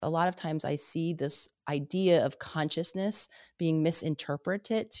a lot of times I see this idea of consciousness being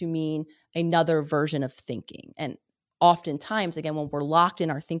misinterpreted to mean another version of thinking. And oftentimes, again, when we're locked in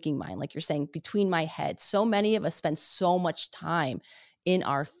our thinking mind, like you're saying, between my head, so many of us spend so much time in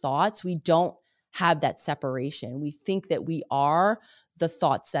our thoughts, we don't have that separation. We think that we are the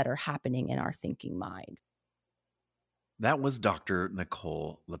thoughts that are happening in our thinking mind. That was Dr.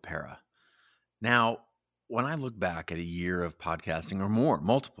 Nicole LePera. Now, when I look back at a year of podcasting or more,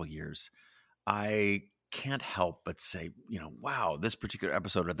 multiple years, I can't help but say, wow, this particular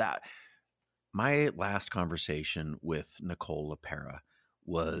episode or that. My last conversation with Nicole LePera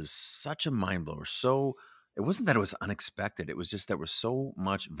was such a mind blower. It wasn't that it was unexpected. It was just there was so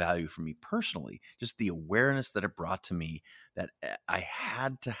much value for me personally, just the awareness that it brought to me that I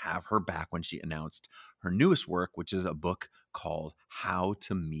had to have her back when she announced her newest work, which is a book called How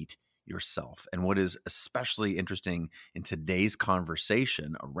to Meet Yourself. And what is especially interesting in today's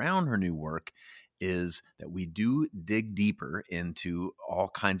conversation around her new work is that we do dig deeper into all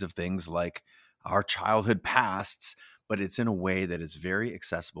kinds of things like our childhood pasts, but it's in a way that is very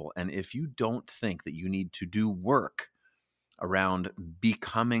accessible. And if you don't think that you need to do work around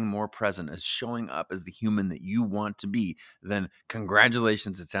becoming more present, as showing up as the human that you want to be, then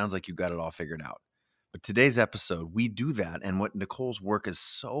congratulations, it sounds like you got it all figured out. But today's episode, we do that. And what Nicole's work is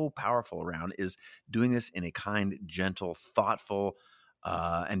so powerful around is doing this in a kind, gentle, thoughtful,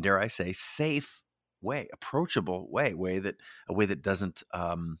 and dare I say, safe way, approachable way, a way that doesn't,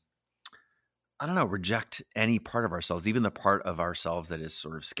 reject any part of ourselves, even the part of ourselves that is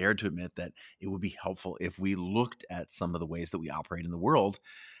sort of scared to admit that it would be helpful if we looked at some of the ways that we operate in the world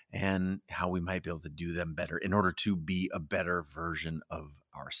and how we might be able to do them better in order to be a better version of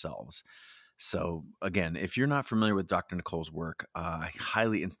ourselves. So again, if you're not familiar with Dr. Nicole's work, I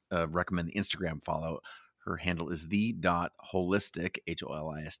highly recommend the Instagram follow. Her handle is the.holistic,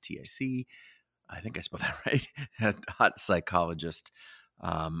 HOLISTIC. I think I spelled that right. Psychologist.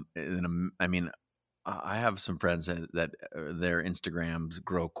 I have some friends that their Instagrams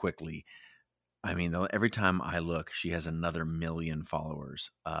grow quickly. I mean, every time I look, she has another 1 million followers.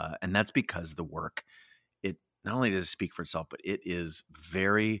 And that's because the work, it not only does it speak for itself, but it is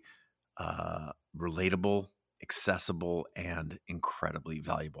very relatable, accessible, and incredibly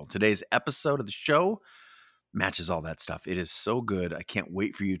valuable. Today's episode of the show matches all that stuff. It is so good. I can't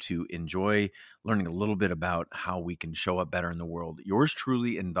wait for you to enjoy learning a little bit about how we can show up better in the world. Yours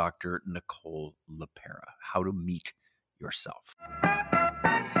truly and Dr. Nicole LePera, How to Meet Yourself.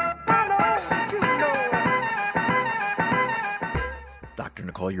 Dr.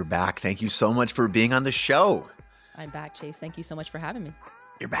 Nicole, you're back. Thank you so much for being on the show. I'm back, Chase. Thank you so much for having me.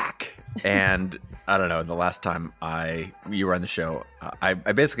 You're back. And I don't know, the last time you were on the show, I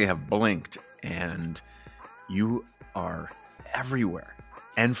basically have blinked and you are everywhere.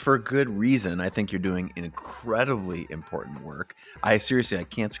 And for good reason. I think you're doing incredibly important work. I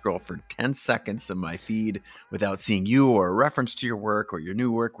can't scroll for 10 seconds in my feed without seeing you or a reference to your work or your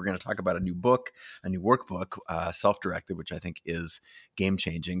new work. We're going to talk about a new book, a new workbook, self-directed, which I think is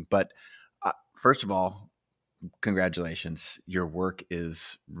game-changing. But first of all, congratulations. Your work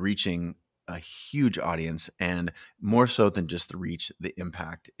is reaching a huge audience, and more so than just the reach, the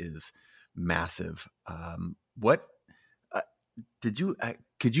impact is massive.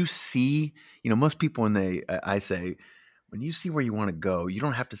 Could you see, most people I say, when you see where you want to go, you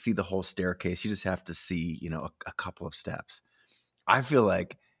don't have to see the whole staircase. You just have to see, a couple of steps. I feel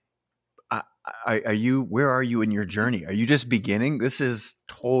like, where are you in your journey? Are you just beginning? This is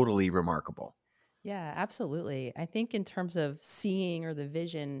totally remarkable. Yeah, absolutely. I think in terms of seeing or the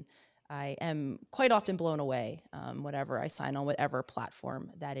vision, I am quite often blown away whenever I sign on whatever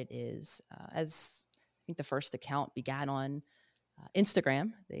platform that it is. As I think the first account began on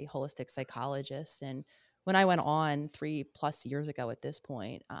Instagram, the holistic psychologist. And when I went on 3+ years ago at this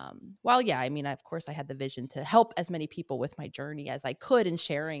point, of course I had the vision to help as many people with my journey as I could in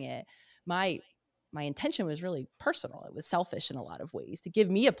sharing it. My intention was really personal. It was selfish in a lot of ways, to give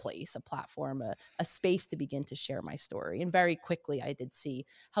me a place, a platform, a space to begin to share my story. And very quickly, I did see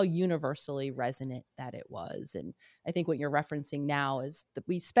how universally resonant that it was. And I think what you're referencing now is that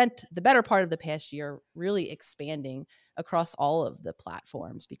we spent the better part of the past year really expanding across all of the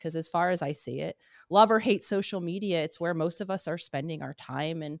platforms, because as far as I see it, love or hate social media, it's where most of us are spending our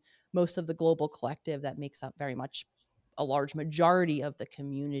time, and most of the global collective that makes up very much a large majority of the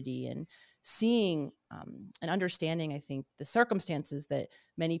community. And seeing and understanding, I think, the circumstances that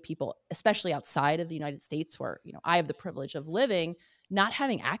many people, especially outside of the United States, where I have the privilege of living, not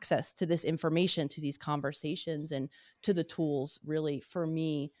having access to this information, to these conversations, and to the tools, really, for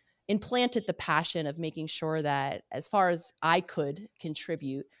me, implanted the passion of making sure that as far as I could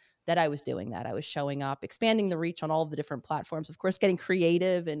contribute, that I was doing that. I was showing up, expanding the reach on all of the different platforms, of course, getting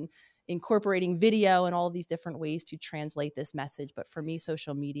creative and incorporating video and all of these different ways to translate this message. But for me,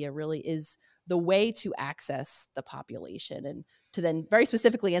 social media really is the way to access the population. And to then very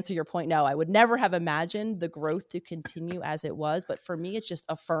specifically answer your point, no, I would never have imagined the growth to continue as it was. But for me, it's just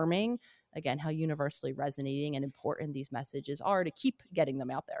affirming, again, how universally resonating and important these messages are to keep getting them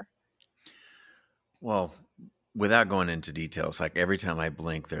out there. Well, without going into details, like every time I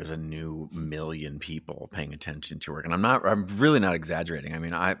blink, there's a new million people paying attention to your work. And I'm really not exaggerating. I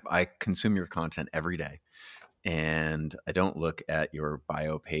mean, I consume your content every day, and I don't look at your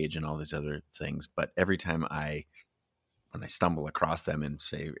bio page and all these other things, but every time when I stumble across them and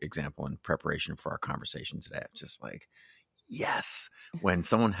say, example, in preparation for our conversation today, I'm just like, yes, when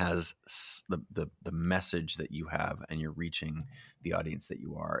someone has the message that you have and you're reaching the audience that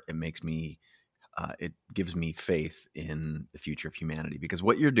you are, it gives me faith in the future of humanity, because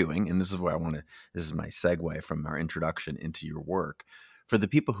what you're doing, and this is where this is my segue from our introduction into your work, for the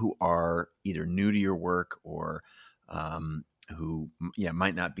people who are either new to your work or who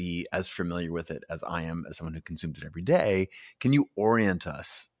might not be as familiar with it as I am, as someone who consumes it every day, can you orient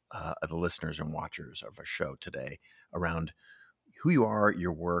us, the listeners and watchers of our show today, around who you are,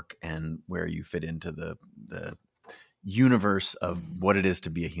 your work, and where you fit into the universe of what it is to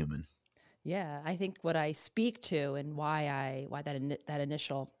be a human? Yeah, I think what I speak to and why that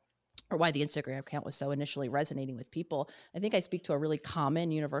initial, or why the Instagram account was so initially resonating with people, I think I speak to a really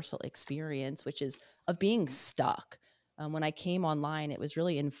common universal experience, which is of being stuck. When I came online, it was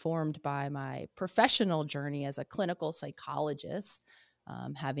really informed by my professional journey as a clinical psychologist.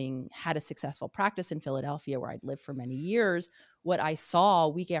 Having had a successful practice in Philadelphia where I'd lived for many years, what I saw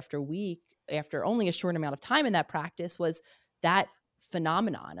week after week, after only a short amount of time in that practice, was that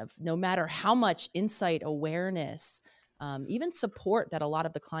phenomenon of no matter how much insight, awareness, even support that a lot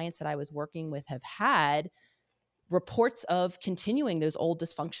of the clients that I was working with have had, reports of continuing those old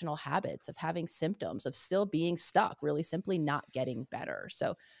dysfunctional habits, of having symptoms, of still being stuck, really simply not getting better.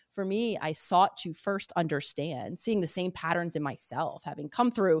 So for me, I sought to first understand, seeing the same patterns in myself, having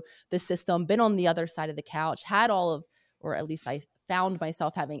come through the system, been on the other side of the couch, had all of, or at least I found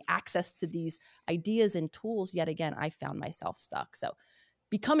myself having access to these ideas and tools. Yet again, I found myself stuck. So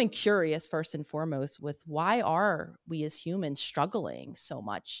becoming curious first and foremost with why are we as humans struggling so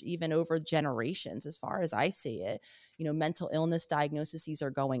much, even over generations, as far as I see it. Mental illness diagnoses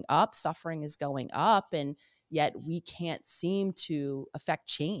are going up, suffering is going up, and yet we can't seem to affect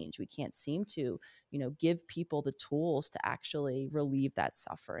change. We can't seem to, give people the tools to actually relieve that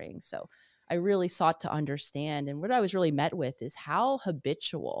suffering. So I really sought to understand. And what I was really met with is how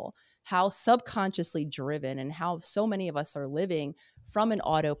habitual, how subconsciously driven, and how so many of us are living from an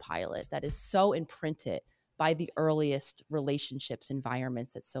autopilot that is so imprinted by the earliest relationships,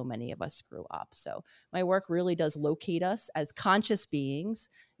 environments that so many of us grew up. So my work really does locate us as conscious beings,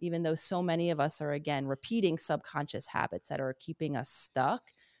 even though so many of us are, again, repeating subconscious habits that are keeping us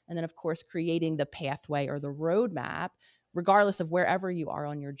stuck. And then, of course, creating the pathway or the roadmap, regardless of wherever you are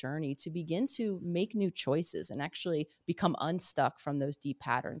on your journey, to begin to make new choices and actually become unstuck from those deep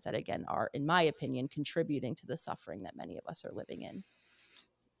patterns that, again, are, in my opinion, contributing to the suffering that many of us are living in.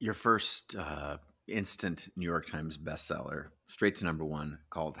 Your first instant New York Times bestseller, straight to number one,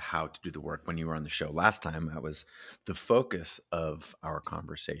 called How to Do the Work, when you were on the show last time, that was the focus of our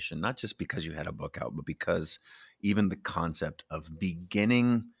conversation, not just because you had a book out, but because even the concept of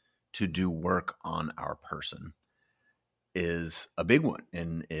beginning to do work on our person is a big one.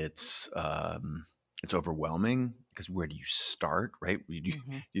 And it's overwhelming, because where do you start, right?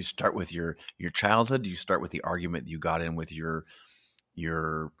 You start with your childhood. You start with the argument that you got in with your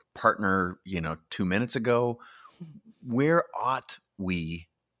partner, 2 minutes ago. Where ought we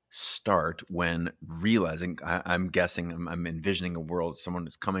start when realizing, I'm guessing, I'm envisioning a world, someone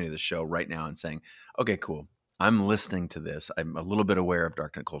is coming to the show right now and saying, okay, cool, I'm listening to this, I'm a little bit aware of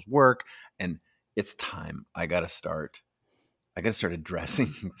Dr. Nicole's work, and it's time. I got to start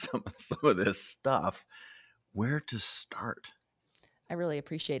addressing some of this stuff. Where to start? I really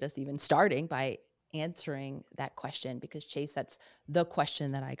appreciate us even starting by answering that question, because Chase, that's the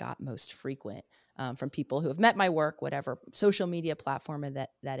question that I got most frequent from people who have met my work, whatever social media platform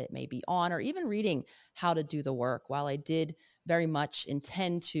that it may be on, or even reading How to Do the Work. While I did very much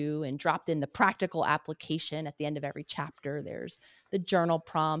intend to and dropped in the practical application at the end of every chapter, there's the journal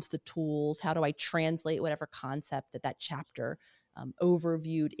prompts, the tools, how do I translate whatever concept that chapter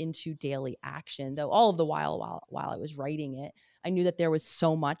overviewed into daily action. Though all of the while I was writing it, I knew that there was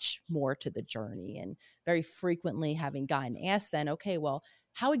so much more to the journey, and very frequently having gotten asked then, okay, well,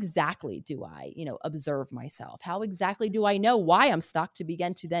 how exactly do I, observe myself? How exactly do I know why I'm stuck to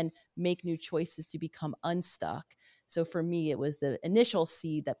begin to then make new choices to become unstuck? So for me, it was the initial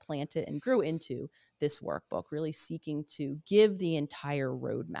seed that planted and grew into this workbook, really seeking to give the entire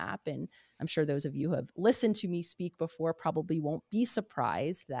roadmap. And I'm sure those of you who have listened to me speak before probably won't be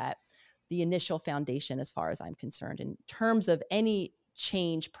surprised that the initial foundation, as far as I'm concerned, in terms of any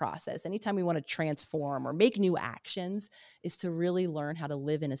change process, anytime we want to transform or make new actions, is to really learn how to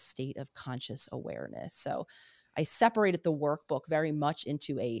live in a state of conscious awareness. So I separated the workbook very much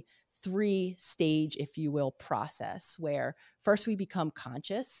into a 3-stage, if you will, process where first we become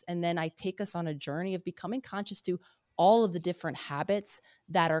conscious, and then I take us on a journey of becoming conscious to all of the different habits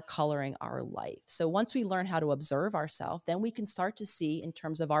that are coloring our life. So once we learn how to observe ourselves, then we can start to see in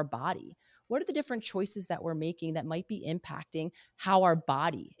terms of our body, what are the different choices that we're making that might be impacting how our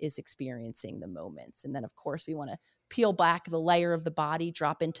body is experiencing the moments. And then, of course, we want to peel back the layer of the body,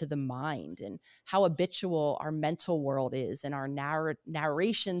 drop into the mind and how habitual our mental world is and our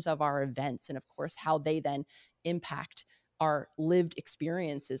narrations of our events. And of course, how they then impact our lived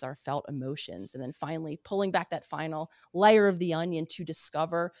experiences, our felt emotions. And then finally, pulling back that final layer of the onion to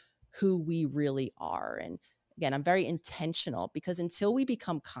discover who we really are. And again, I'm very intentional because until we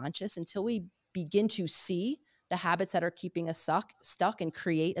become conscious, until we begin to see the habits that are keeping us stuck and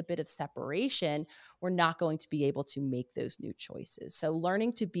create a bit of separation, we're not going to be able to make those new choices. So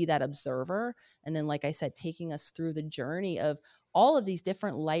learning to be that observer, and then, like I said, taking us through the journey of all of these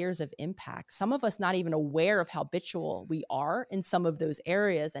different layers of impact, some of us not even aware of how habitual we are in some of those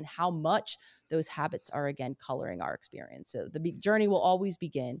areas and how much those habits are, again, coloring our experience. So the journey will always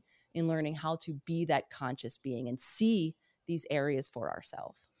begin in learning how to be that conscious being and see these areas for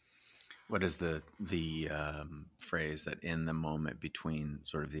ourselves. What is the phrase that in the moment between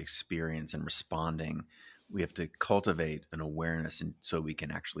sort of the experience and responding, we have to cultivate an awareness, and so we can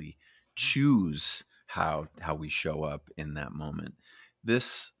actually choose how we show up in that moment.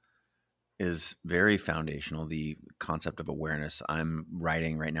 This is very foundational. The concept of awareness. I'm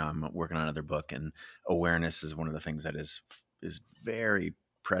writing right now. I'm working on another book, and awareness is one of the things that is very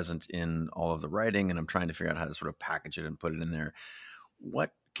present in all of the writing. And I'm trying to figure out how to sort of package it and put it in there.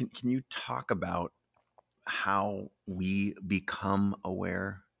 What can you talk about how we become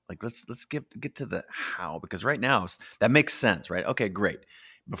aware? Like let's get to the how, because right now that makes sense, right? Okay, great.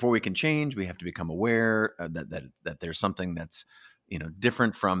 Before we can change, we have to become aware that there's something that's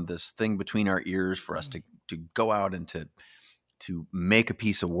different from this thing between our ears for us to go out and to make a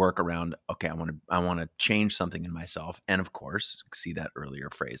piece of work around. Okay, I want to change something in myself, and of course, see that earlier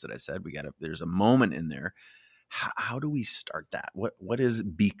phrase that I said. There's a moment in there. How do we start that? What is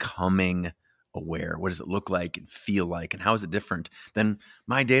becoming aware? What does it look like and feel like? And how is it different than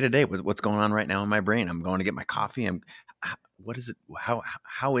my day to day? What's going on right now in my brain? I'm going to get my coffee. What is it?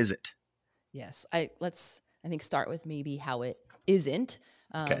 How is it? Yes. I think start with maybe how it isn't,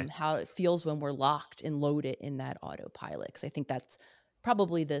 Okay. how it feels when we're locked and loaded in that autopilot. 'Cause I think that's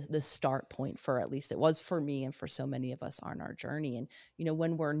probably the start point, for at least it was for me and for so many of us on our journey. And,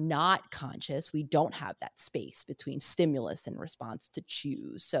 when we're not conscious, we don't have that space between stimulus and response to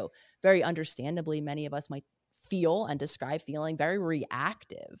choose. So very understandably, many of us might feel and describe feeling very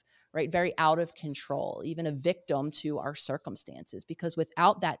reactive, right? Very out of control, even a victim to our circumstances, because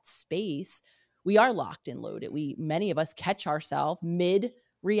without that space, we are locked and loaded. Many of us catch ourselves mid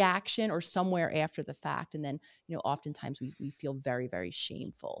reaction or somewhere after the fact. And then, oftentimes we feel very, very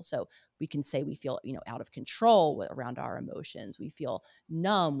shameful. So we can say we feel, out of control around our emotions. We feel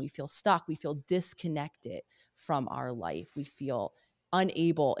numb, we feel stuck, we feel disconnected from our life. We feel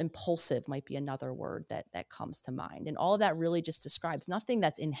unable, impulsive might be another word that comes to mind. And all of that really just describes nothing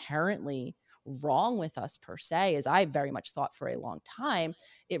that's inherently wrong with us per se, as I very much thought for a long time.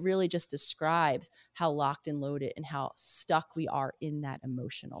 It really just describes how locked and loaded and how stuck we are in that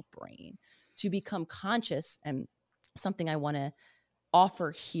emotional brain. To become conscious, and something I want to offer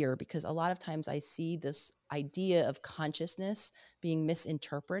here, because a lot of times I see this idea of consciousness being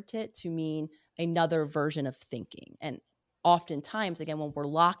misinterpreted to mean another version of thinking. And oftentimes, again, when we're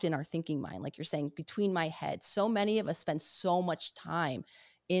locked in our thinking mind, like you're saying, between my head, so many of us spend so much time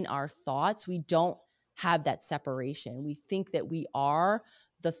in our thoughts, we don't have that separation. We think that we are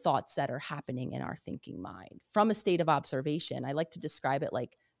the thoughts that are happening in our thinking mind. From a state of observation, I like to describe it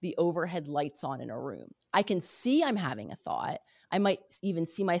like the overhead lights on in a room. I can see I'm having a thought. I might even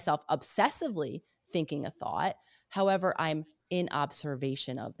see myself obsessively thinking a thought. However, I'm in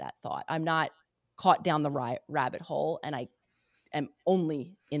observation of that thought. I'm not caught down the rabbit hole and I am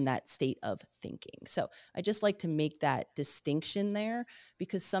only in that state of thinking. So I just like to make that distinction there,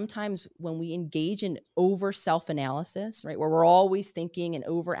 because sometimes when we engage in over self-analysis, right, where we're always thinking and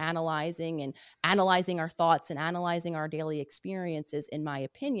over analyzing and analyzing our thoughts and analyzing our daily experiences, in my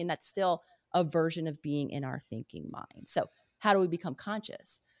opinion, that's still a version of being in our thinking mind. So how do we become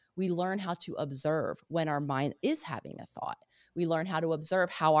conscious? We learn how to observe when our mind is having a thought. We learn how to observe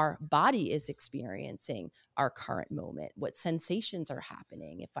how our body is experiencing our current moment, what sensations are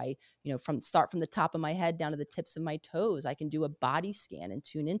happening. If I, start from the top of my head down to the tips of my toes, I can do a body scan and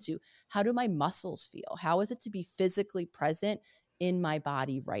tune into, how do my muscles feel? How is it to be physically present in my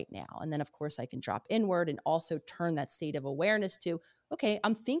body right now? And then, of course, I can drop inward and also turn that state of awareness to, okay,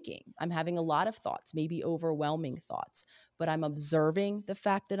 I'm thinking, I'm having a lot of thoughts, maybe overwhelming thoughts, but I'm observing the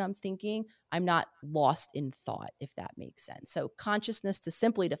fact that I'm thinking. I'm not lost in thought, if that makes sense. So consciousness, to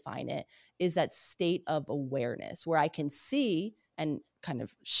simply define it, is that state of awareness where I can see and kind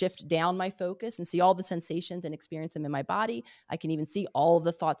of shift down my focus and see all the sensations and experience them in my body. I can even see all of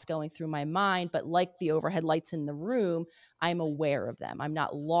the thoughts going through my mind, but like the overhead lights in the room, I'm aware of them. I'm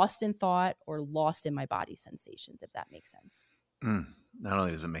not lost in thought or lost in my body sensations, if that makes sense. Not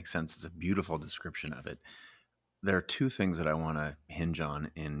only does it make sense, it's a beautiful description of it. There are two things that I want to hinge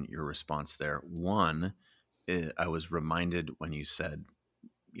on in your response there. One, I was reminded when you said,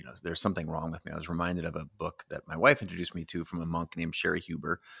 there's something wrong with me. I was reminded of a book that my wife introduced me to from a monk named Sherry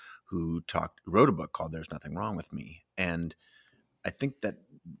Huber, who wrote a book called There's Nothing Wrong with Me. And I think that,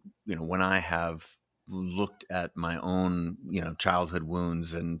 when I have looked at my own, childhood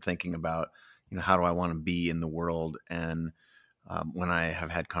wounds and thinking about, how do I want to be in the world? And when I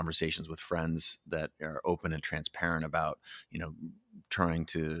have had conversations with friends that are open and transparent about, trying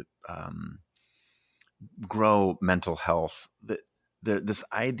to grow mental health, that this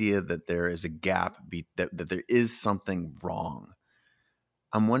idea that there is a gap, that there is something wrong.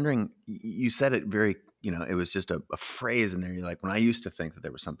 I'm wondering, you said it very, it was just a phrase in there. You're like, when I used to think that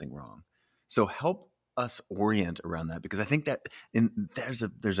there was something wrong. So help us orient around that, because I think that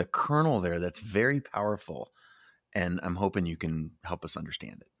there's a kernel there that's very powerful, and I'm hoping you can help us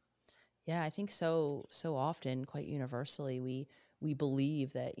understand it. Yeah, I think so often, quite universally, we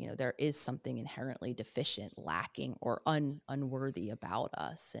believe that, there is something inherently deficient, lacking, or unworthy about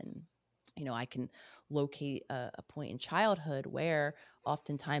us. And I can locate a point in childhood where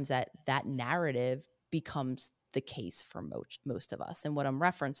oftentimes that narrative becomes the case for most of us. And what I'm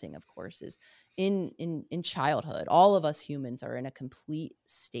referencing, of course, is in childhood, all of us humans are in a complete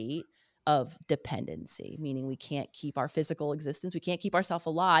state of dependency, meaning we can't keep our physical existence, we can't keep ourselves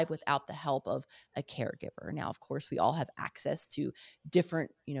alive without the help of a caregiver. Now, of course, we all have access to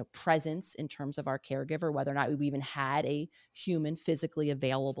different, presence in terms of our caregiver, whether or not we even had a human physically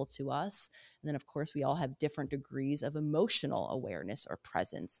available to us. And then, of course, we all have different degrees of emotional awareness or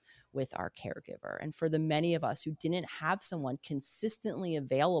presence with our caregiver. And for the many of us who didn't have someone consistently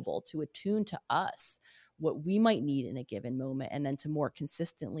available to attune to us, what we might need in a given moment, and then to more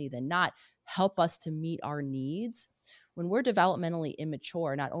consistently than not help us to meet our needs. When we're developmentally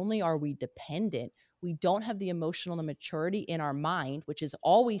immature, not only are we dependent, we don't have the emotional maturity in our mind, which is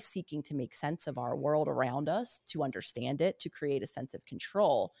always seeking to make sense of our world around us, to understand it, to create a sense of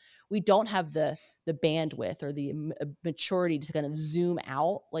control. We don't have the bandwidth or the maturity to kind of zoom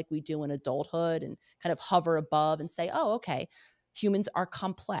out like we do in adulthood and kind of hover above and say, oh, okay, humans are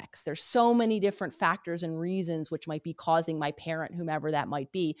complex. There's so many different factors and reasons which might be causing my parent, whomever that might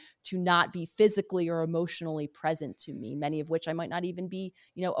be, to not be physically or emotionally present to me, many of which I might not even be,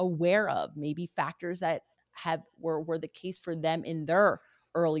 aware of. Maybe factors that were the case for them in their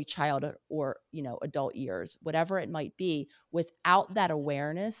early childhood or, adult years, whatever it might be. Without that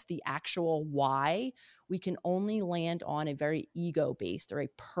awareness, the actual why, we can only land on a very ego-based or a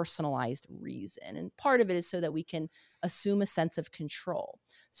personalized reason. And part of it is so that we can assume a sense of control.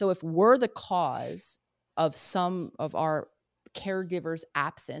 So if we're the cause of some of our caregiver's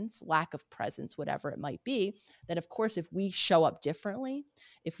absence, lack of presence, whatever it might be, then of course, if we show up differently,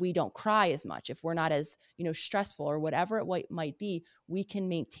 if we don't cry as much, if we're not as, stressful or whatever it might be, we can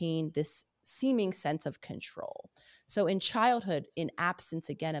maintain this seeming sense of control. So in childhood, in absence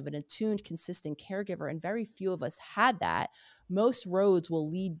again of an attuned, consistent caregiver, and very few of us had that, most roads will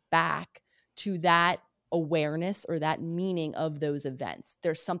lead back to that awareness or that meaning of those events.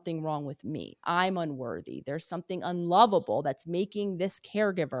 There's something wrong with me. I'm unworthy. There's something unlovable that's making this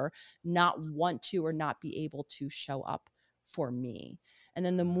caregiver not want to or not be able to show up for me. And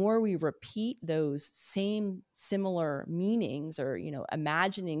then the more we repeat those same similar meanings or,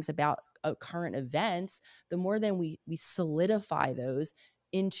 imaginings about current events, the more then we solidify those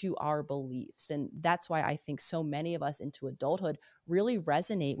into our beliefs. And that's why I think so many of us into adulthood really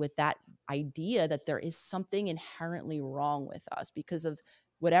resonate with that idea that there is something inherently wrong with us because of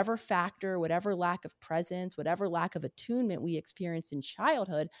whatever factor, whatever lack of presence, whatever lack of attunement we experienced in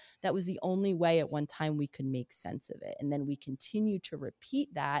childhood. That was the only way at one time we could make sense of it. And then we continue to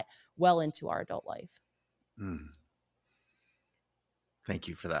repeat that well into our adult life. Thank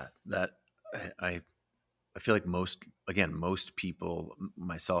you for that. I feel like most people,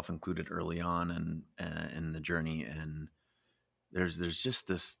 myself included, early on and in the journey, and there's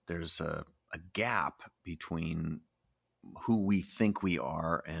a gap between who we think we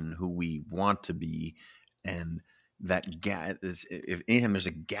are and who we want to be, and that gap is, if anytime there's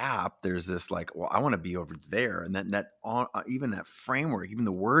a gap, there's this like, well, I want to be over there, and even that framework, even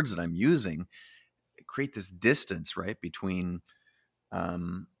the words that I'm using, create this distance right between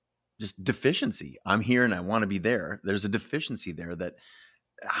just deficiency. I'm here and I want to be there. There's a deficiency there.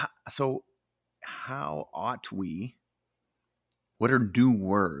 So how ought we? What are new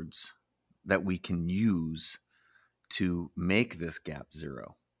words that we can use to make this gap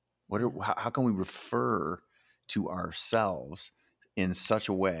zero? How can we refer to ourselves in such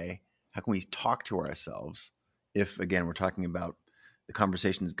a way? How can we talk to ourselves if, again, we're talking about the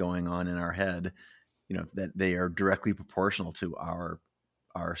conversations going on in our head, that they are directly proportional to our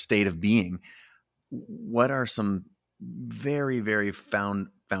state of being? What are some very, very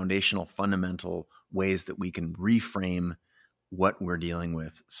foundational, fundamental ways that we can reframe what we're dealing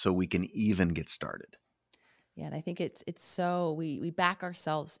with so we can even get started? Yeah, and I think it's so we back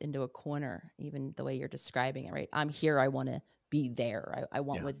ourselves into a corner, even the way you're describing it, right? I'm here, I want to be there. I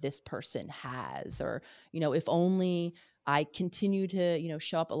want what this person has, or if only I continue to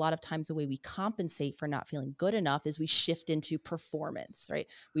show up. A lot of times the way we compensate for not feeling good enough is we shift into performance, right?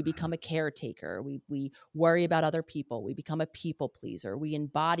 We become a caretaker. We worry about other people. We become a people pleaser. We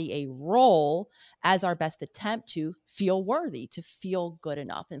embody a role as our best attempt to feel worthy, to feel good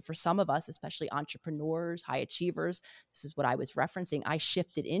enough. And for some of us, especially entrepreneurs, high achievers, this is what I was referencing. I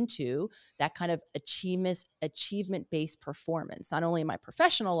shifted into that kind of achievement-based performance, not only in my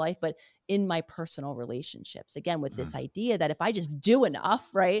professional life, but in my personal relationships. Again, with this idea that if I just do enough,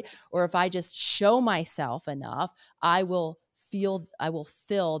 right, or if I just show myself enough, I will fill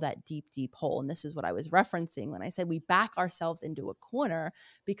that deep, deep hole. And this is what I was referencing when I said we back ourselves into a corner,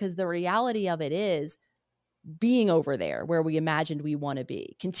 because the reality of it is being over there where we imagined we want to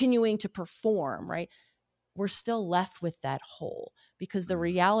be, continuing to perform, right? We're still left with that hole, because the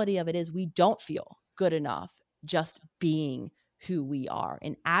reality of it is we don't feel good enough just being who we are.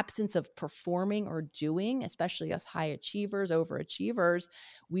 In absence of performing or doing, especially us high achievers, overachievers,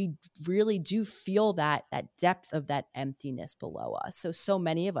 we really do feel that depth of that emptiness below us. So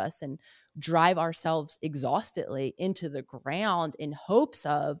many of us and drive ourselves exhaustedly into the ground in hopes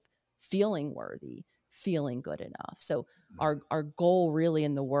of feeling worthy, feeling good enough. So our goal really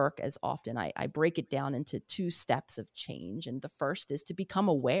in the work, as often I break it down into 2 steps of change. And the first is to become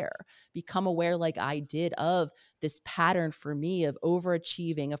aware like I did of this pattern for me of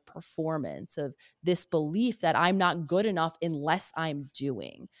overachieving, of performance, of this belief that I'm not good enough unless I'm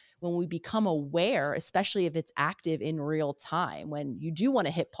doing. When we become aware, especially if it's active in real time, when you do want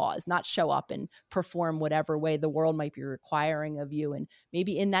to hit pause, not show up and perform whatever way the world might be requiring of you. And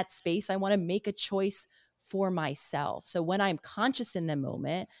maybe in that space, I want to make a choice for myself. So when I'm conscious in the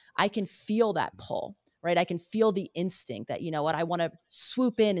moment, I can feel that pull, right? I can feel the instinct that, I want to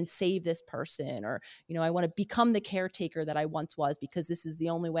swoop in and save this person, or, I want to become the caretaker that I once was, because this is the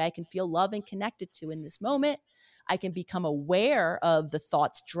only way I can feel love and connected to in this moment. I can become aware of the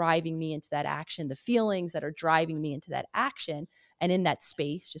thoughts driving me into that action, the feelings that are driving me into that action. And in that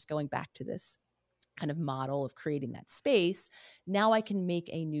space, just going back to this kind of model of creating that space, now I can make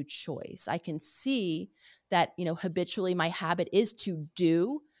a new choice. I can see that, habitually my habit is to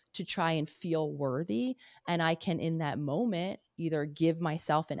do, to try and feel worthy. And I can, in that moment, either give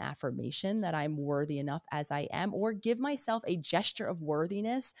myself an affirmation that I'm worthy enough as I am, or give myself a gesture of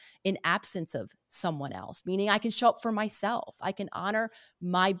worthiness in absence of someone else, meaning I can show up for myself. I can honor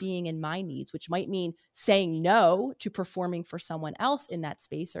my being and my needs, which might mean saying no to performing for someone else in that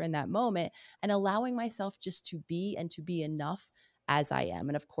space or in that moment, and allowing myself just to be and to be enough as I am.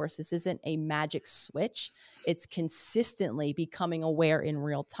 And of course, this isn't a magic switch. It's consistently becoming aware in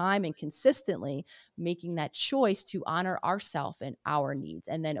real time and consistently making that choice to honor ourselves and our needs.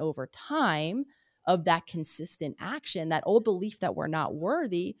 And then over time of that consistent action, that old belief that we're not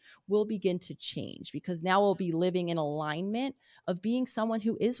worthy will begin to change, because now we'll be living in alignment of being someone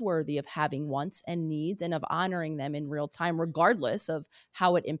who is worthy of having wants and needs and of honoring them in real time, regardless of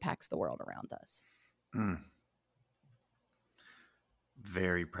how it impacts the world around us.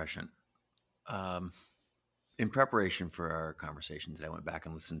 Very prescient. Um, in preparation for our conversation today, I went back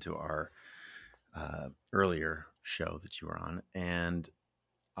and listened to our earlier show that you were on, and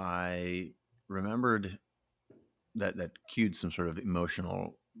I remembered that cued some sort of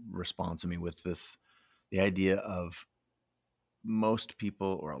emotional response in me with the idea of most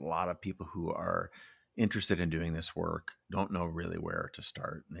people, or a lot of people who are interested in doing this work, don't know really where to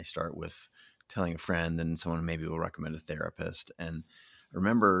start. And they start with telling a friend, then someone maybe will recommend a therapist. And I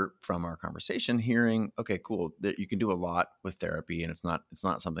remember from our conversation hearing, okay, cool, that you can do a lot with therapy, and it's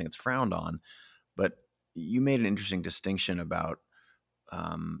not something that's frowned on. But you made an interesting distinction about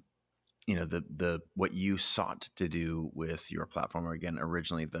um, the what you sought to do with your platform, or again,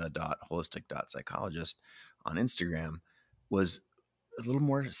 originally the holistic psychologist on Instagram, was a little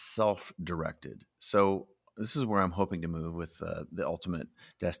more self-directed. So this is where I'm hoping to move, with the ultimate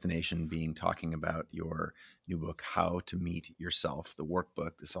destination being talking about your new book, How to Meet Yourself, the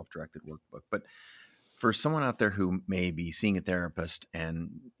workbook, the self-directed workbook. But for someone out there who may be seeing a therapist and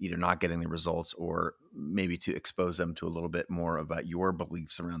either not getting the results, or maybe to expose them to a little bit more about your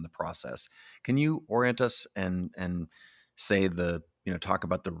beliefs around the process, can you orient us and say talk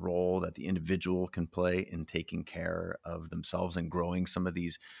about the role that the individual can play in taking care of themselves and growing some of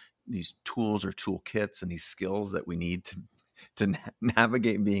these tools or toolkits and these skills that we need to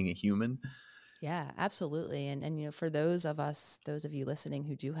navigate being a human? Yeah, absolutely. And for those of you listening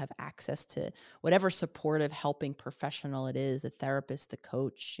who do have access to whatever supportive helping professional it is, a therapist, the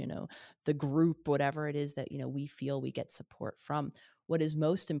coach, the group, whatever it is that, we feel we get support from, what is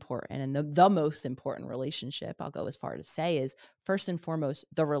most important, and the most important relationship, I'll go as far to say, is first and foremost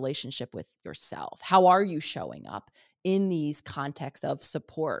the relationship with yourself. How are you showing up in these contexts of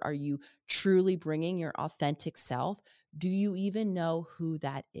support? Are you truly bringing your authentic self? Do you even know who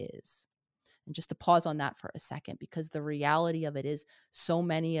that is? And just to pause on that for a second, because the reality of it is, so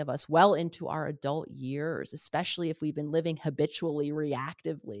many of us well into our adult years, especially if we've been living habitually,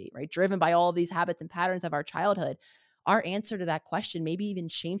 reactively, right, driven by all of these habits and patterns of our childhood, our answer to that question, maybe even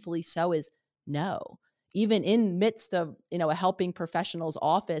shamefully so, is no. Even in midst of, a helping professional's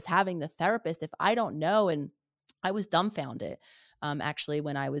office, having the therapist, if I don't know, and I was dumbfounded, actually,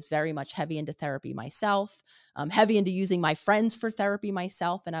 when I was very much heavy into therapy myself, heavy into using my friends for therapy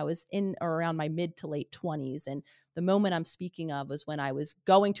myself. And I was in or around my mid to late 20s. And the moment I'm speaking of was when I was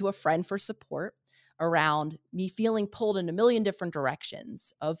going to a friend for support around me feeling pulled in a million different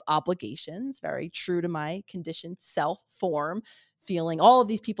directions of obligations, very true to my conditioned self form, feeling all of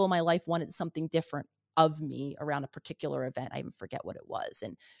these people in my life wanted something different of me around a particular event. I even forget what it was.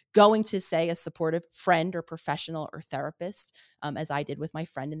 And going to, say, a supportive friend or professional or therapist, as I did with my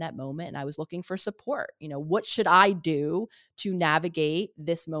friend in that moment. And I was looking for support. What should I do to navigate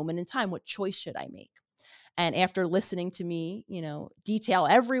this moment in time? What choice should I make? And after listening to me, detail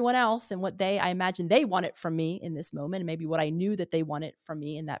everyone else and what I imagine they wanted from me in this moment, and maybe what I knew that they wanted from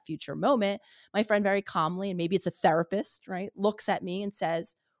me in that future moment, my friend very calmly, and maybe it's a therapist, right, looks at me and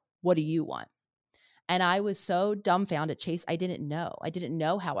says, "What do you want?" And I was so dumbfounded, Chase. I didn't know. I didn't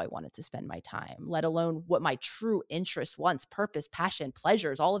know how I wanted to spend my time, let alone what my true interest, wants, purpose, passion,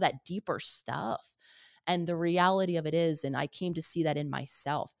 pleasures, all of that deeper stuff. And the reality of it is, and I came to see that in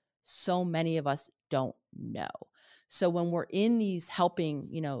myself, so many of us don't know. So when we're in these helping,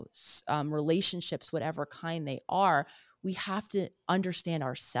 relationships, whatever kind they are, we have to understand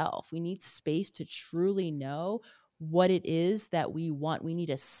ourselves. We need space to truly know what it is that we want. We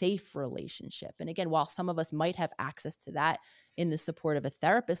need a safe relationship. And again, while some of us might have access to that in the support of a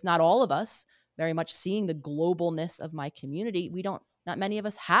therapist, not all of us, very much seeing the globalness of my community, not many of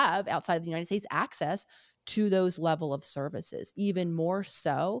us have, outside of the United States, access to those level of services. Even more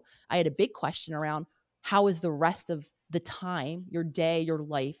so, I had a big question around, how is the rest of the time, your day, your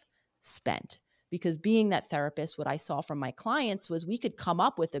life spent? Because being that therapist, what I saw from my clients was we could come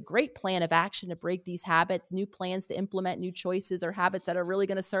up with a great plan of action to break these habits, new plans to implement new choices or habits that are really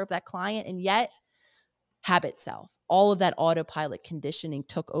going to serve that client. And yet, habit self, all of that autopilot conditioning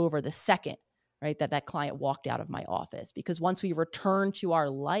took over the second, right, that client walked out of my office. Because once we return to our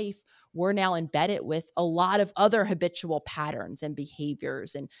life, we're now embedded with a lot of other habitual patterns and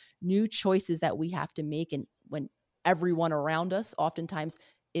behaviors and new choices that we have to make. And when everyone around us oftentimes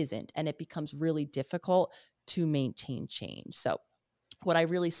isn't, and it becomes really difficult to maintain change. So what I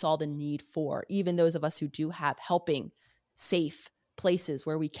really saw the need for, even those of us who do have helping, safe places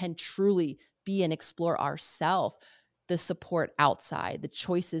where we can truly be and explore ourselves, the support outside, the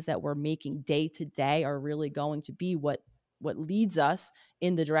choices that we're making day to day are really going to be what leads us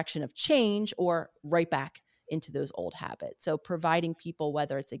in the direction of change, or right back into those old habits. So providing people,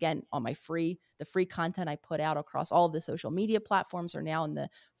 whether it's again on the free content I put out across all of the social media platforms, or now in the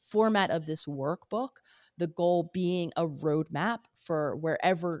format of this workbook, the goal being a roadmap for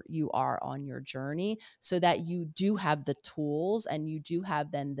wherever you are on your journey, so that you do have the tools and you do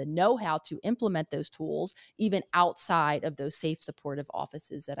have then the know-how to implement those tools, even outside of those safe, supportive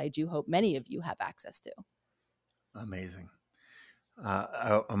offices that I do hope many of you have access to. Amazing.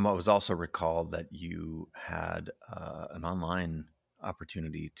 I was also recalled that you had an online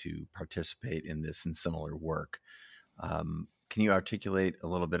opportunity to participate in this and similar work. Can you articulate a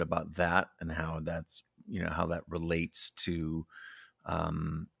little bit about that and how that's, how that relates to,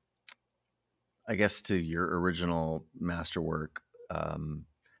 I guess, to your original masterwork,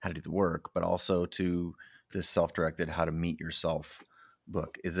 how to do the work, but also to this self-directed how to meet yourself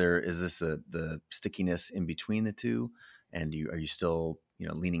book? Is this the stickiness in between the two? And are you still,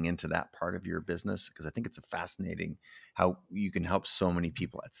 leaning into that part of your business? Because I think it's a fascinating how you can help so many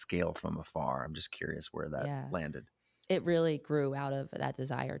people at scale from afar. I'm just curious where that Yeah. landed. It really grew out of that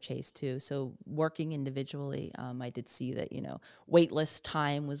desire chase too. So working individually, I did see that, waitlist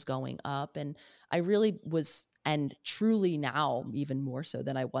time was going up, and I really was, and truly now even more so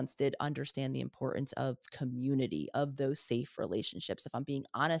than I once did, understand the importance of community, of those safe relationships. If I'm being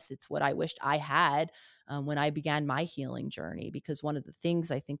honest, it's what I wished I had when I began my healing journey, because one of the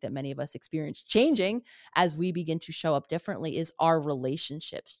things I think that many of us experience changing as we begin to show up differently is our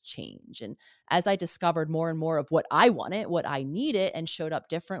relationships change. And as I discovered more and more of what I wanted, what I needed, and showed up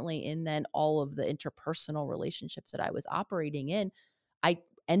differently in then all of the interpersonal relationships that I was operating in, I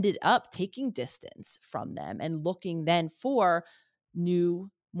ended up taking distance from them and looking then for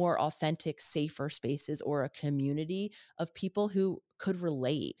new, more authentic, safer spaces, or a community of people who could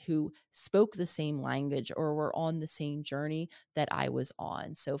relate, who spoke the same language or were on the same journey that I was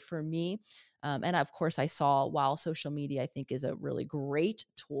on. So for me, and of course, I saw, while social media I think is a really great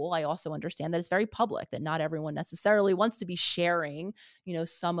tool, I also understand that it's very public, that not everyone necessarily wants to be sharing,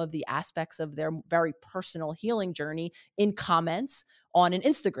 some of the aspects of their very personal healing journey in comments on an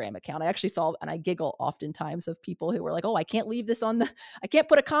Instagram account. I actually saw, and I giggle oftentimes, of people who were like, oh, I can't leave this I can't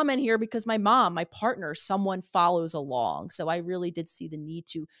put a comment here because my mom, my partner, someone follows along. So I really did see the need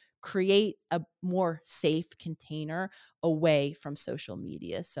to create a more safe container away from social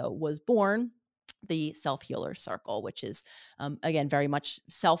media. So was born the Self-Healer Circle, which is, again, very much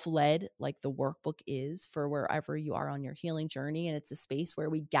self-led, like the workbook is, for wherever you are on your healing journey. And it's a space where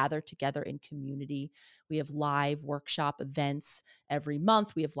we gather together in community. We have live workshop events every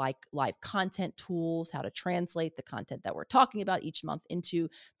month. We have live content tools, how to translate the content that we're talking about each month into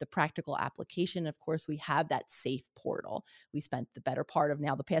the practical application. Of course, we have that safe portal. We spent the better part of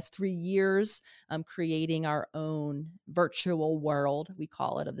now the past 3 years creating our own virtual world, we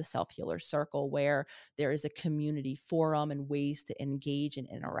call it, of the Self-Healer Circle, where there is a community forum and ways to engage and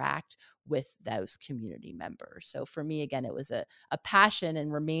interact with those community members. So for me, again, it was a passion,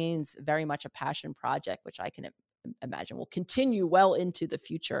 and remains very much a passion project, which I can imagine will continue well into the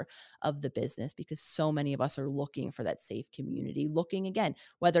future of the business, because so many of us are looking for that safe community, looking, again,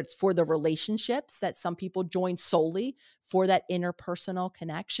 whether it's for the relationships that some people join solely for that interpersonal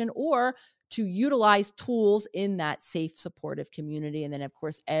connection, or to utilize tools in that safe, supportive community. And then, of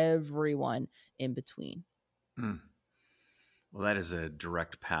course, everyone in between. Mm. Well, that is a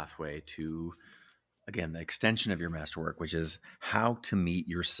direct pathway to, again, the extension of your masterwork, which is how to meet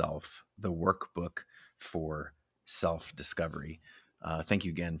yourself, the workbook for self-discovery. Thank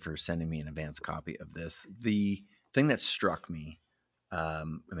you again for sending me an advanced copy of this. The thing that struck me,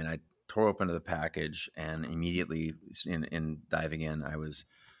 I tore open the package, and immediately in diving in, I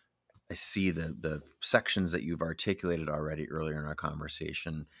see the sections that you've articulated already earlier in our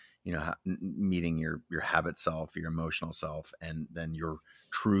conversation, meeting your habit self, your emotional self, and then your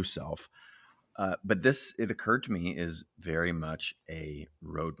true self. But this, it occurred to me, is very much a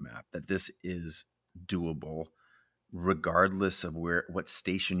roadmap, that this is doable regardless of what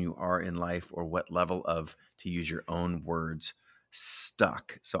station you are in life, or what level of, to use your own words,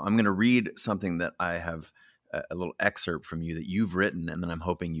 stuck. So I'm going to read something that I have, a little excerpt from you that you've written, and then I'm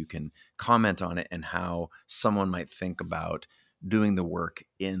hoping you can comment on it and how someone might think about doing the work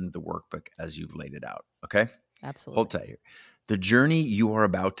in the workbook as you've laid it out. Okay? Absolutely. Hold tight here. The journey you are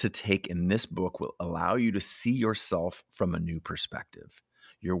about to take in this book will allow you to see yourself from a new perspective.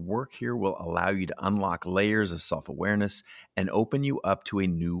 Your work here will allow you to unlock layers of self-awareness and open you up to a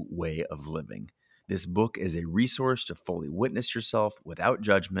new way of living. This book is a resource to fully witness yourself without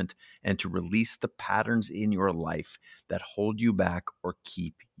judgment, and to release the patterns in your life that hold you back or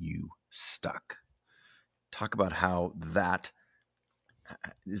keep you stuck. Talk about how that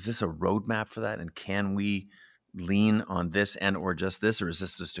is this a roadmap for that? And can we lean on this and or just this, or is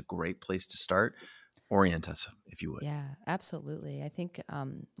this just a great place to start? Orient us, if you would. Yeah, absolutely. I think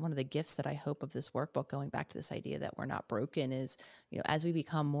one of the gifts that I hope of this workbook, going back to this idea that we're not broken, is, as we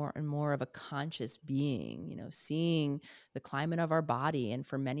become more and more of a conscious being, seeing the climate of our body, and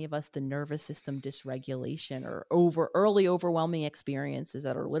for many of us, the nervous system dysregulation or early overwhelming experiences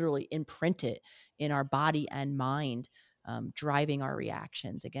that are literally imprinted in our body and mind. Driving our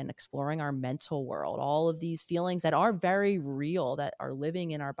reactions, again, exploring our mental world, all of these feelings that are very real, that are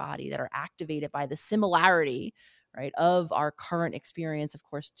living in our body, that are activated by the similarity, right, of our current experience, of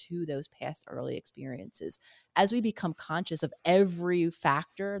course, to those past early experiences. As we become conscious of every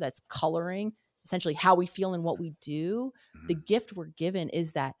factor that's coloring essentially how we feel and what we do, the gift we're given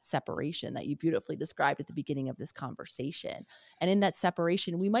is that separation that you beautifully described at the beginning of this conversation. And in that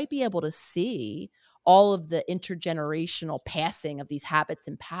separation, we might be able to see all of the intergenerational passing of these habits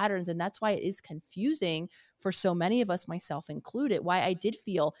and patterns. And that's why it is confusing for so many of us, myself included, why I did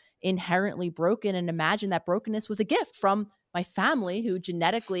feel inherently broken and imagine that brokenness was a gift from my family who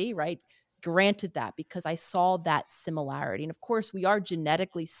genetically, right, granted that, because I saw that similarity. And of course, we are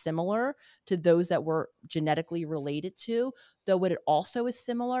genetically similar to those that we're genetically related to, though what it also is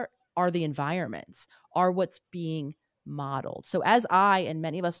similar are the environments, are what's being modeled. So as I and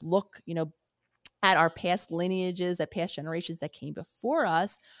many of us look, at our past lineages, at past generations that came before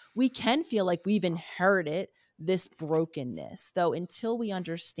us, we can feel like we've inherited this brokenness. Though until we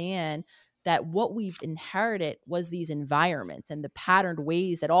understand that what we've inherited was these environments and the patterned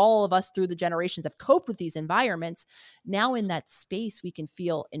ways that all of us through the generations have coped with these environments, now in that space, we can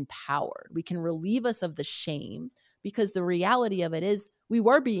feel empowered. We can relieve us of the shame, because the reality of it is we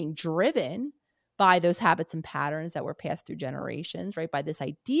were being driven by those habits and patterns that were passed through generations, right? By this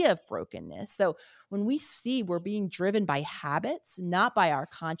idea of brokenness. So when we see we're being driven by habits, not by our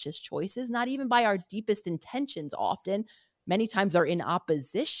conscious choices, not even by our deepest intentions, often, many times are in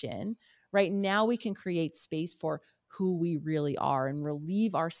opposition, right? Now we can create space for who we really are and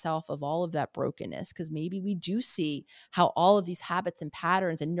relieve ourselves of all of that brokenness, because maybe we do see how all of these habits and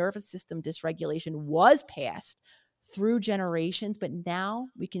patterns and nervous system dysregulation was passed through generations, but now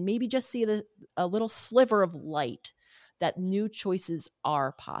we can maybe just see a little sliver of light that new choices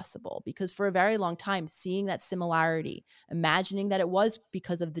are possible. Because for a very long time, seeing that similarity, imagining that it was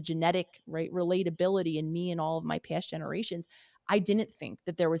because of the genetic, right, relatability in me and all of my past generations, I didn't think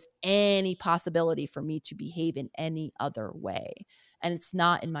that there was any possibility for me to behave in any other way. And it's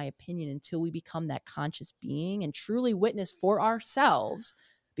not, in my opinion, until we become that conscious being and truly witness for ourselves,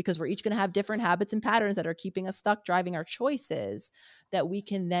 because we're each going to have different habits and patterns that are keeping us stuck, driving our choices, that we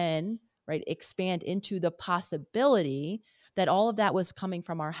can then, right, expand into the possibility that all of that was coming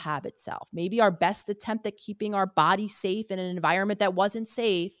from our habit self. Maybe our best attempt at keeping our body safe in an environment that wasn't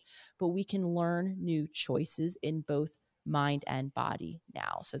safe, but we can learn new choices in both mind and body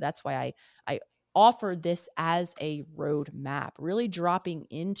now. So that's why I offer this as a roadmap, really dropping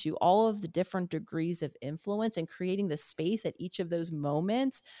into all of the different degrees of influence and creating the space at each of those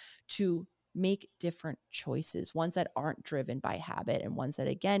moments to make different choices, ones that aren't driven by habit and ones that,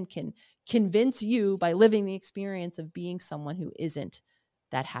 again, can convince you by living the experience of being someone who isn't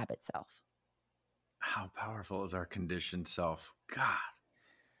that habit self. How powerful is our conditioned self? God,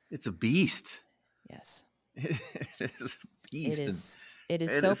 it's a beast. Yes. It is a beast. It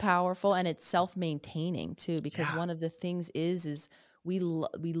is so powerful, and it's self-maintaining too, because one of the things is we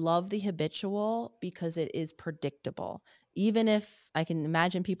love the habitual because it is predictable. Even if I can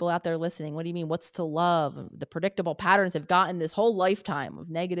imagine people out there listening, what do you mean? What's to love? The predictable patterns have gotten this whole lifetime of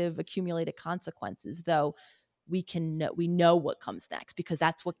negative accumulated consequences, though we know what comes next, because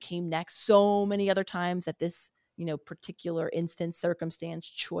that's what came next so many other times that this, particular instance, circumstance,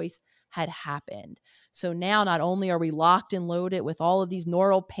 choice had happened. So now not only are we locked and loaded with all of these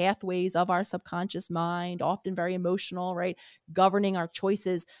neural pathways of our subconscious mind, often very emotional, right, governing our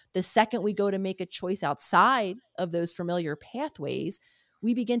choices, the second we go to make a choice outside of those familiar pathways,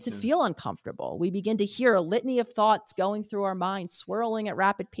 we begin to feel uncomfortable. We begin to hear a litany of thoughts going through our mind, swirling at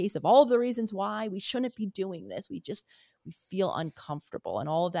rapid pace of all of the reasons why we shouldn't be doing this. We feel uncomfortable. And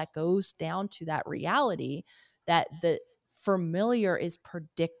all of that goes down to that reality that the familiar is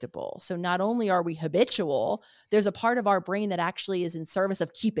predictable. So not only are we habitual, there's a part of our brain that actually is in service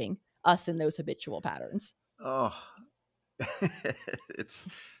of keeping us in those habitual patterns. Oh, it's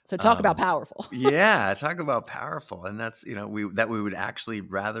so talk about powerful. Yeah, talk about powerful. And that's, we would actually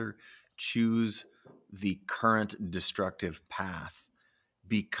rather choose the current destructive path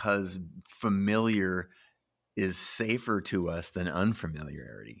because familiar is safer to us than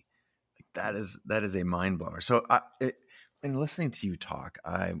unfamiliarity. That is a mind blower. So in listening to you talk,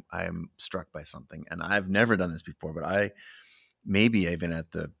 I'm struck by something, and I've never done this before, but I maybe even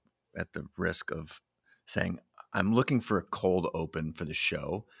at the risk of saying I'm looking for a cold open for the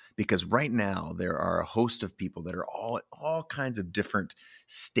show, because right now there are a host of people that are all kinds of different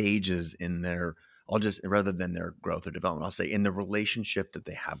stages in their, I'll just, rather than their growth or development, I'll say in the relationship that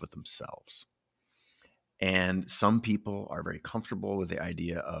they have with themselves. And some people are very comfortable with the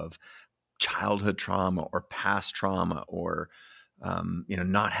idea of childhood trauma or past trauma, or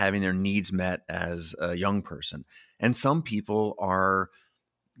not having their needs met as a young person. And some people are,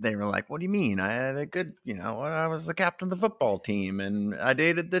 they were like, what do you mean? I had a good, I was the captain of the football team and I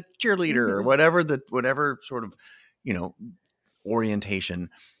dated the cheerleader, or whatever sort of, you know, orientation.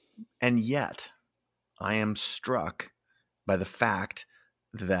 And yet I am struck by the fact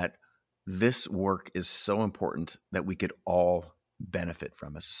that this work is so important that we could all benefit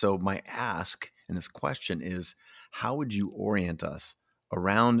from it. So my ask in this question is, how would you orient us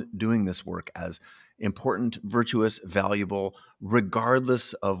around doing this work as important, virtuous, valuable,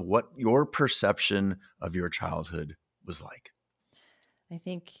 regardless of what your perception of your childhood was like? I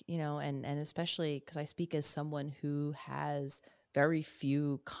think, and especially because I speak as someone who has very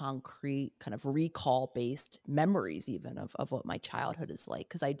few concrete kind of recall based memories even of what my childhood is like.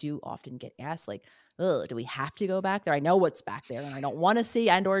 Cause I do often get asked like, oh, do we have to go back there? I know what's back there and I don't want to see,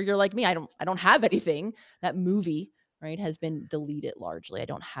 and or you're like me, I don't have anything. That movie, right, has been deleted largely. I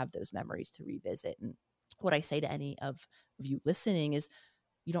don't have those memories to revisit. And what I say to any of you listening is,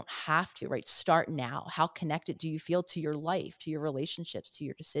 you don't have to, right? Start now. How connected do you feel to your life, to your relationships, to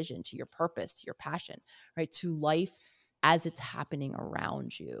your decision, to your purpose, to your passion, right? To life as it's happening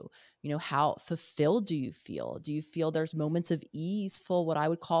around you. How fulfilled do you feel? Do you feel there's moments of easeful, what I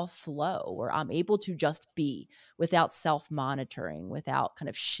would call flow, where I'm able to just be without self-monitoring, without kind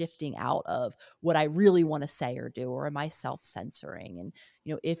of shifting out of what I really want to say or do, or am I self-censoring? And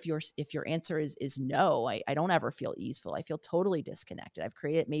if your answer is no, I don't ever feel easeful. I feel totally disconnected. I've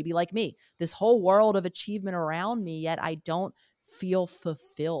created, maybe like me, this whole world of achievement around me, yet I don't feel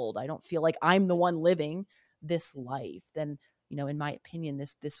fulfilled. I don't feel like I'm the one living this life. Then, in my opinion,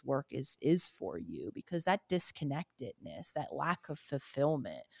 this work is for you, because that disconnectedness, that lack of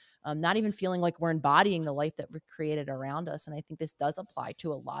fulfillment, not even feeling like we're embodying the life that we've created around us. And I think this does apply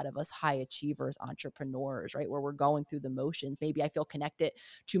to a lot of us high achievers, entrepreneurs, right? Where we're going through the motions. Maybe I feel connected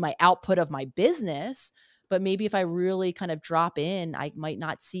to my output of my business, but maybe if I really kind of drop in, I might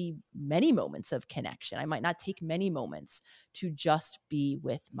not see many moments of connection. I might not take many moments to just be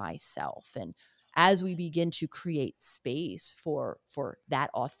with myself. And as we begin to create space for that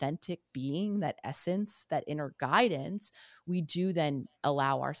authentic being, that essence, that inner guidance, we do then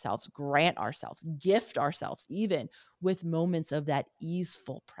allow ourselves, grant ourselves, gift ourselves even with moments of that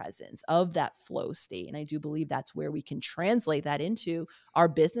easeful presence, of that flow state. And I do believe that's where we can translate that into our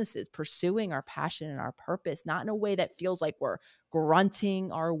businesses, pursuing our passion and our purpose, not in a way that feels like we're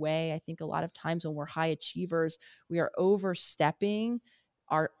grunting our way. I think a lot of times when we're high achievers, we are overstepping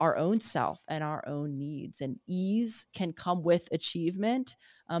our own self and our own needs. And ease can come with achievement.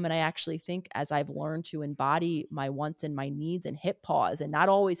 And I actually think, as I've learned to embody my wants and my needs and hit pause and not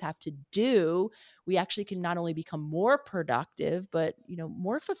always have to do, we actually can not only become more productive, but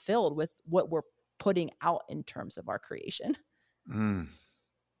more fulfilled with what we're putting out in terms of our creation. Mm.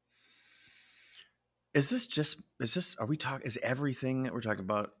 Are we talking, is everything that we're talking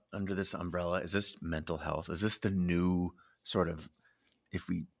about under this umbrella, is this mental health? Is this the new sort of, if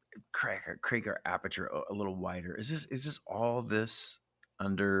we crank our aperture a little wider, is this all this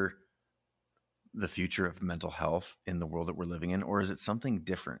under the future of mental health in the world that we're living in? Or is it something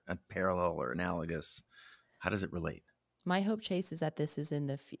different, a parallel or analogous? How does it relate? My hope, Chase, is that this is in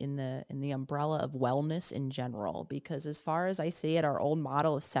the umbrella of wellness in general, because as far as I see it, our old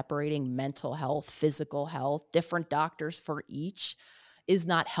model is separating mental health, physical health, different doctors for each, is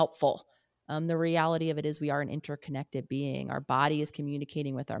not helpful. The reality of it is we are an interconnected being. Our body is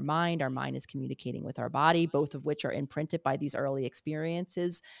communicating with our mind is communicating with our body, both of which are imprinted by these early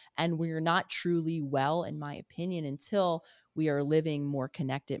experiences. And we're not truly well, in my opinion, until we are living more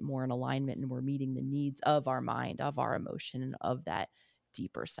connected, more in alignment, and we're meeting the needs of our mind, of our emotion, and of that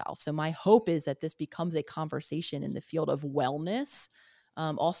deeper self. So my hope is that this becomes a conversation in the field of wellness.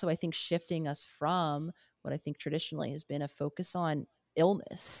 Also, I think shifting us from what I think traditionally has been a focus on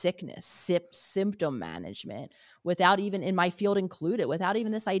illness, sickness, symptom management, without even, in my field included, without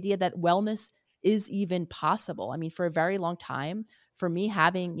even this idea that wellness is even possible. I mean, for a very long time, for me,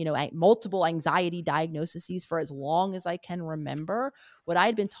 having multiple anxiety diagnoses for as long as I can remember, what I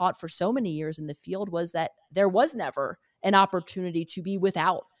had been taught for so many years in the field was that there was never an opportunity to be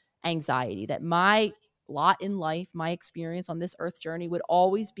without anxiety, that my lot in life, my experience on this earth journey would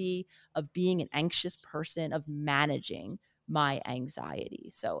always be of being an anxious person, of managing my anxiety.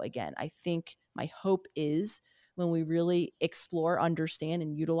 So again, I think my hope is when we really explore, understand,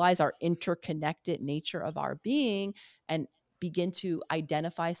 and utilize our interconnected nature of our being and begin to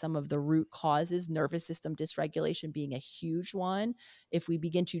identify some of the root causes, nervous system dysregulation being a huge one. If we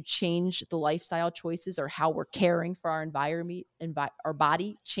begin to change the lifestyle choices or how we're caring for our environment, our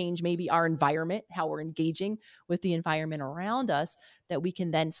body, change maybe our environment, how we're engaging with the environment around us, that we can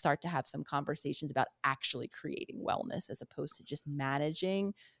then start to have some conversations about actually creating wellness as opposed to just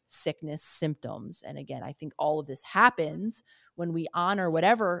managing sickness symptoms. And again, I think all of this happens when we honor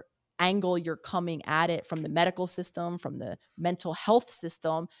whatever angle you're coming at it from, the medical system, from the mental health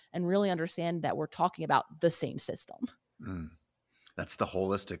system, and really understand that we're talking about the same system. Mm. That's the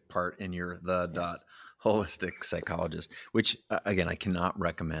holistic part in your the Yes. holistic psychologist, which again, I cannot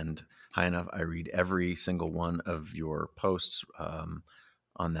recommend high enough. I read every single one of your posts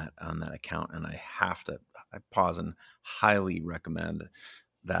on that account, and I pause and highly recommend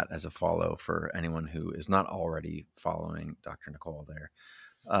that as a follow for anyone who is not already following Dr. Nicole there.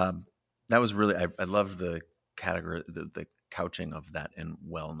 That was really, I loved the category, the couching of that in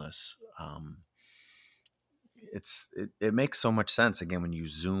wellness. It makes so much sense again when you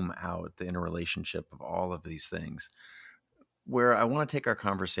zoom out the interrelationship of all of these things. Where I want to take our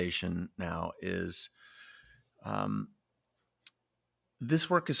conversation now is this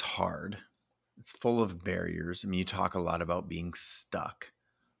work is hard. It's full of barriers. I mean, you talk a lot about being stuck.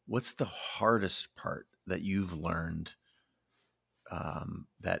 What's the hardest part that you've learned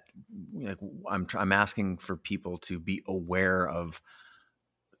that like, I'm asking for people to be aware of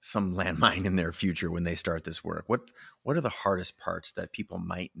some landmine in their future when they start this work? What are the hardest parts that people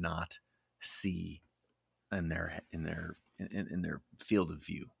might not see in their field of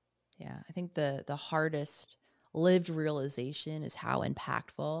view? Yeah, I think the hardest lived realization is how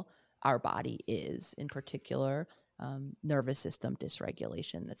impactful our body is, in particular, nervous system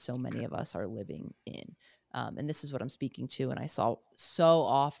dysregulation that so many of us are living in. And this is what I'm speaking to. And I saw so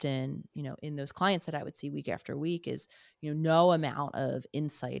often, in those clients that I would see week after week is, no amount of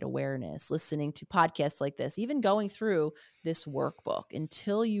insight, awareness, listening to podcasts like this, even going through this workbook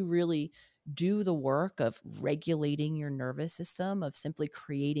until you really do the work of regulating your nervous system, of simply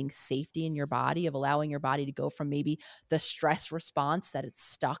creating safety in your body, of allowing your body to go from maybe the stress response that it's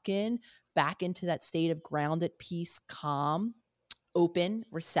stuck in back into that state of grounded, peace, calm, open,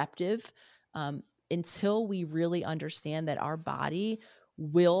 receptive, until we really understand that our body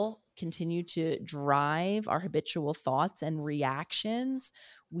will continue to drive our habitual thoughts and reactions,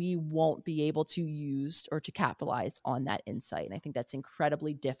 we won't be able to use or to capitalize on that insight. And I think that's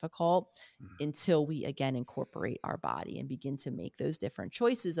incredibly difficult until we again incorporate our body and begin to make those different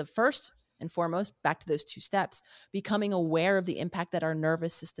choices of, first and foremost, back to those two steps, becoming aware of the impact that our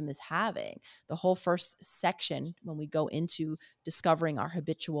nervous system is having. The whole first section, when we go into discovering our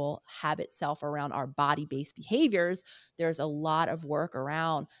habitual habit self around our body-based behaviors, there's a lot of work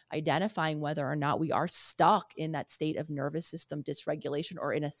around identifying whether or not we are stuck in that state of nervous system dysregulation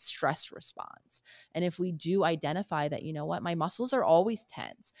or in a stress response. And if we do identify that, my muscles are always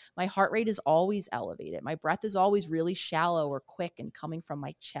tense, my heart rate is always elevated, my breath is always really shallow or quick and coming from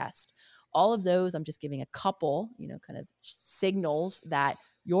my chest, all of those, I'm just giving a couple, kind of signals that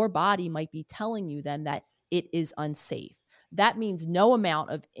your body might be telling you then that it is unsafe. That means no amount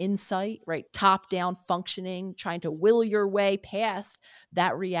of insight, right? Top down functioning, trying to will your way past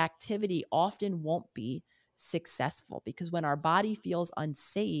that reactivity often won't be successful, because when our body feels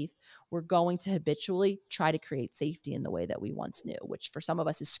unsafe, we're going to habitually try to create safety in the way that we once knew, which for some of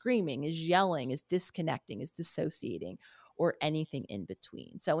us is screaming, is yelling, is disconnecting, is dissociating, or anything in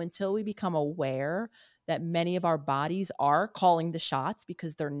between. So until we become aware that many of our bodies are calling the shots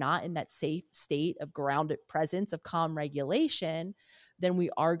because they're not in that safe state of grounded presence, of calm regulation, then we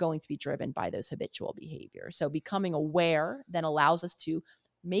are going to be driven by those habitual behaviors. So becoming aware then allows us to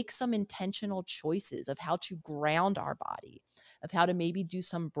make some intentional choices of how to ground our body, of how to maybe do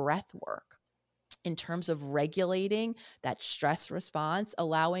some breath work in terms of regulating that stress response,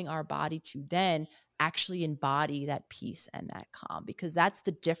 allowing our body to then actually embody that peace and that calm, because that's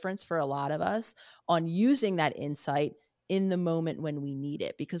the difference for a lot of us on using that insight in the moment when we need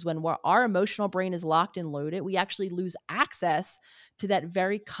it. Because when our emotional brain is locked and loaded, we actually lose access to that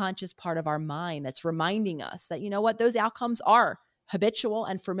very conscious part of our mind that's reminding us that, those outcomes are habitual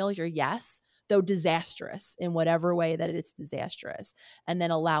and familiar, yes, though disastrous in whatever way that it's disastrous, and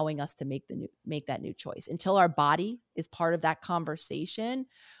then allowing us to make that new choice. Until our body is part of that conversation,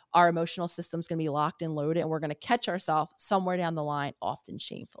 our emotional system's going to be locked and loaded, and we're going to catch ourselves somewhere down the line, often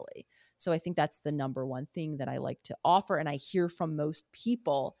shamefully. So I think that's the number one thing that I like to offer. And I hear from most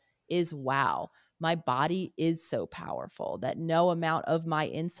people is, wow, my body is so powerful that no amount of my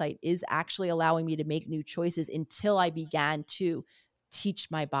insight is actually allowing me to make new choices until I began to teach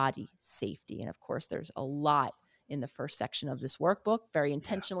my body safety. And of course, there's a lot in the first section of this workbook, very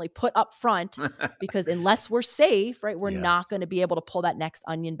intentionally put up front, because unless we're safe, right, we're Yeah. not going to be able to pull that next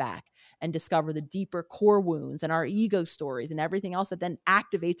onion back and discover the deeper core wounds and our ego stories and everything else that then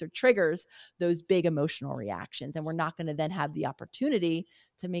activates or triggers those big emotional reactions. And we're not going to then have the opportunity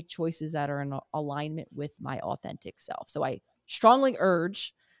to make choices that are in alignment with my authentic self. So I strongly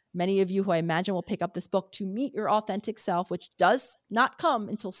urge many of you who I imagine will pick up this book to meet your authentic self, which does not come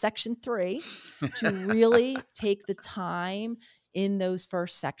until section 3, to really take the time in those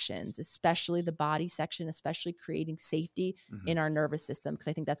first sections, especially the body section, especially creating safety in our nervous system. Because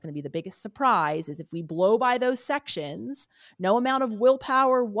I think that's going to be the biggest surprise, is if we blow by those sections, no amount of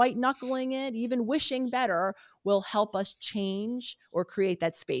willpower, white knuckling it, even wishing better will help us change or create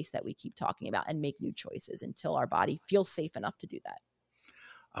that space that we keep talking about and make new choices until our body feels safe enough to do that.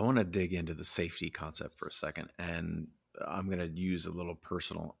 I want to dig into the safety concept for a second, and I'm going to use a little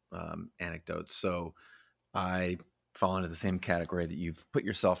personal anecdote. So I fall into the same category that you've put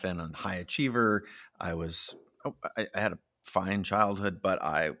yourself in, on high achiever. I had a fine childhood, but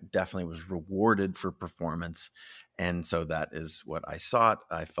I definitely was rewarded for performance. And so that is what I sought.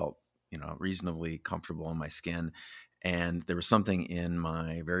 I felt, reasonably comfortable in my skin. And there was something in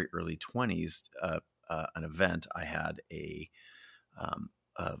my very early 20s, an event. I had a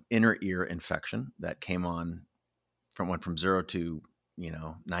inner ear infection that went from 0 to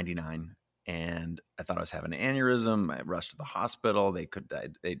 99, and I thought I was having an aneurysm. I rushed to the hospital. They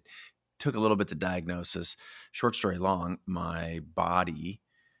took a little bit to diagnosis. Short story long, my body,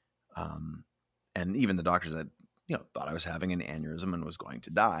 and even the doctors that thought I was having an aneurysm and was going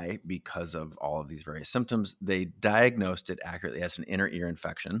to die because of all of these various symptoms, they diagnosed it accurately as an inner ear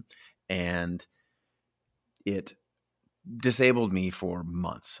infection, and it disabled me for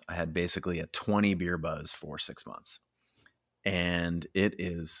months. I had basically a 20 beer buzz for 6 months. And it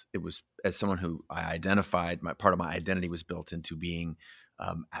was, as someone who I identified, part of my identity was built into being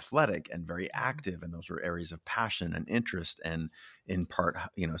athletic and very active. And those were areas of passion and interest, and in part,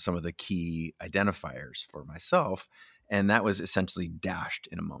 some of the key identifiers for myself. And that was essentially dashed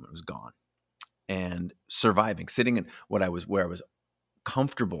in a moment. It was gone. And surviving, sitting in where I was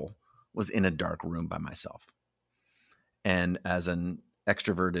comfortable, was in a dark room by myself. And as an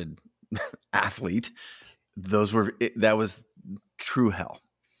extroverted athlete, that was true hell.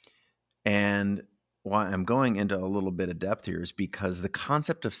 And why I'm going into a little bit of depth here is because the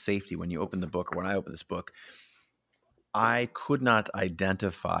concept of safety, when you open the book, or when I open this book, I could not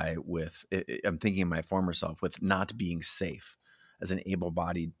identify with, I'm thinking of my former self, with not being safe as an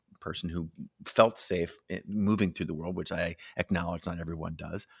able-bodied person who felt safe moving through the world, which I acknowledge not everyone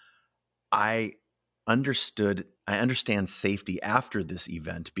does. I understand safety after this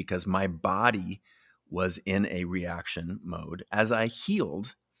event because my body was in a reaction mode. As I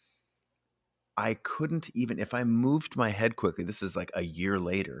healed, I couldn't even, if I moved my head quickly, this is like a year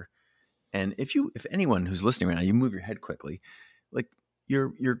later. And if anyone who's listening right now, you move your head quickly, like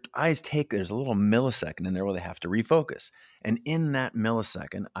your eyes there's a little millisecond in there where they have to refocus. And in that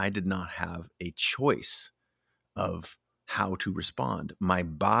millisecond, I did not have a choice of how to respond. My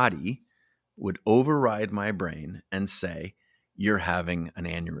body would override my brain and say, you're having an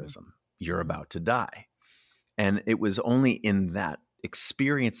aneurysm. You're about to die. And it was only in that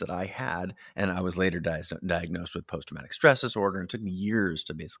experience that I had, and I was later diagnosed with post-traumatic stress disorder, and it took me years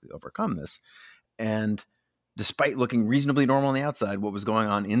to basically overcome this. And despite looking reasonably normal on the outside, what was going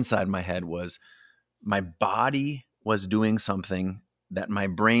on inside my head was my body was doing something that my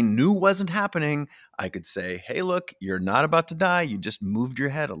brain knew wasn't happening. I could say, hey, look, you're not about to die. You just moved your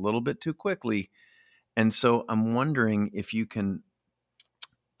head a little bit too quickly. And so I'm wondering if you can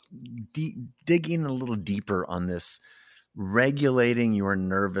dig in a little deeper on this, regulating your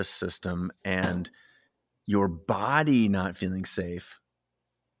nervous system and your body not feeling safe,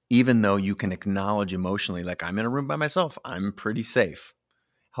 even though you can acknowledge emotionally, like, I'm in a room by myself, I'm pretty safe.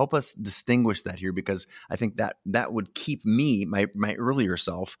 Help us distinguish that here, because I think that would keep me, my earlier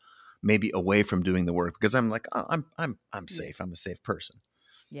self, maybe away from doing the work, because I'm like, oh, I'm safe. I'm a safe person.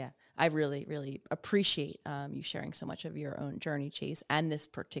 Yeah, I really, really appreciate you sharing so much of your own journey, Chase, and this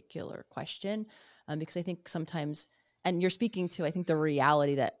particular question, because I think sometimes, and you're speaking to, I think, the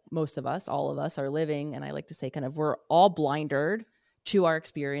reality that most of us, all of us, are living. And I like to say, kind of, we're all blinded to our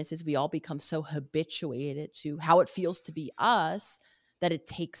experiences. We all become so habituated to how it feels to be us that it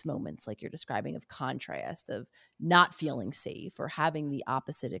takes moments like you're describing of contrast, of not feeling safe or having the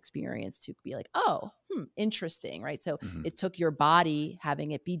opposite experience to be like, oh, interesting, right? So Mhm. it took your body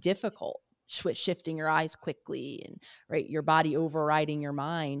having it be difficult, shifting your eyes quickly, and right, your body overriding your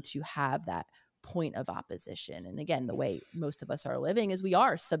mind to have that point of opposition. And again, the way most of us are living is we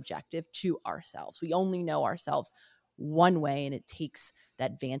are subjective to ourselves. We only know ourselves one way, and it takes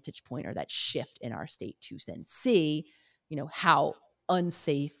that vantage point or that shift in our state to then see, how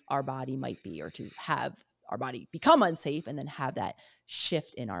unsafe our body might be, or to have our body become unsafe and then have that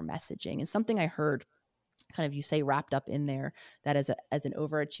shift in our messaging. And something I heard kind of you say wrapped up in there, that as an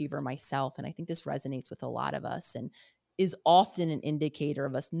overachiever myself, and I think this resonates with a lot of us and is often an indicator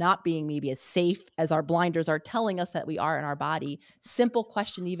of us not being maybe as safe as our blinders are telling us that we are in our body. Simple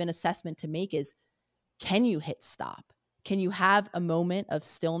question, even assessment to make is, can you hit stop? Can you have a moment of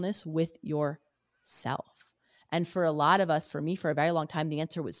stillness with yourself? And for a lot of us, for me, for a very long time, the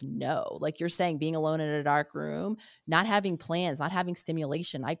answer was no. Like you're saying, being alone in a dark room, not having plans, not having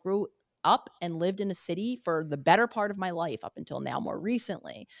stimulation. I grew up and lived in a city for the better part of my life up until now, more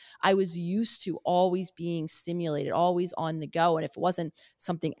recently. I was used to always being stimulated, always on the go. And if it wasn't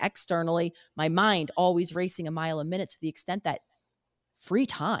something externally, my mind always racing a mile a minute, to the extent that free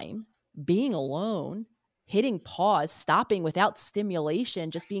time, being alone, hitting pause, stopping without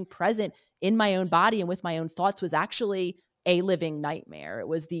stimulation, just being present in my own body and with my own thoughts was actually a living nightmare. It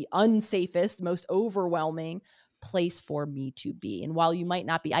was the unsafest, most overwhelming place for me to be. And while you might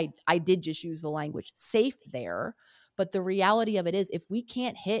not be, I did just use the language safe there, but the reality of it is, if we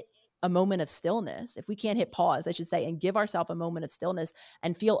can't hit a moment of stillness, if we can't hit pause, I should say, and give ourselves a moment of stillness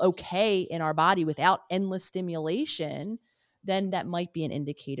and feel okay in our body without endless stimulation, then that might be an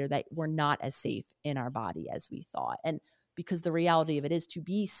indicator that we're not as safe in our body as we thought. And because the reality of it is, to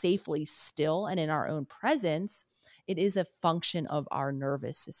be safely still and in our own presence, it is a function of our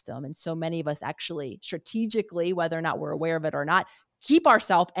nervous system. And so many of us actually strategically, whether or not we're aware of it or not, keep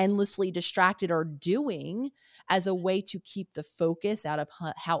ourselves endlessly distracted or doing as a way to keep the focus out of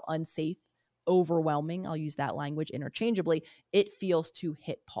how unsafe, overwhelming, I'll use that language interchangeably, it feels to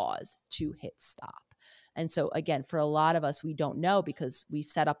hit pause, to hit stop. And so again, for a lot of us, we don't know, because we've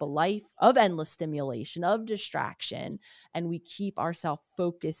set up a life of endless stimulation, of distraction, and we keep ourselves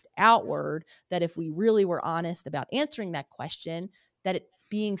focused outward, that if we really were honest about answering that question, that it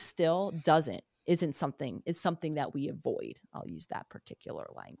being still isn't something, is something that we avoid. I'll use that particular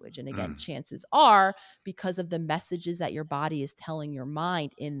language. And again, chances are because of the messages that your body is telling your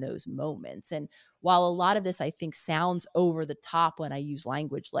mind in those moments. And while a lot of this, I think, sounds over the top when I use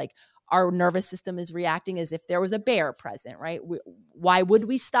language like our nervous system is reacting as if there was a bear present, right? Why would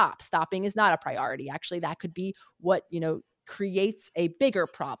we stop? Stopping is not a priority. Actually, that could be what, creates a bigger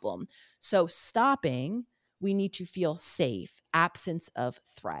problem. So stopping, we need to feel safe, absence of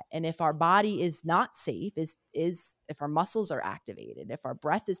threat. And if our body is not safe, is if our muscles are activated, if our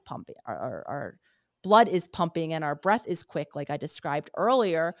breath is pumping, our blood is pumping and our breath is quick, like I described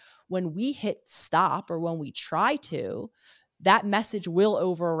earlier, when we hit stop or when we try to, that message will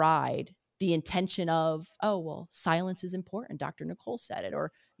override the intention of, oh, well, silence is important. Dr. Nicole said it.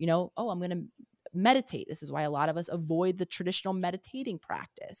 Or, oh, I'm going to meditate. This is why a lot of us avoid the traditional meditating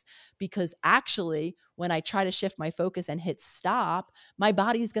practice, because actually, when I try to shift my focus and hit stop, my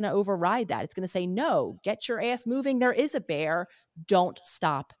body is going to override that. It's going to say, no, get your ass moving. There is a bear. Don't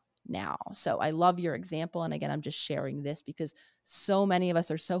stop now. So I love your example. And again, I'm just sharing this because so many of us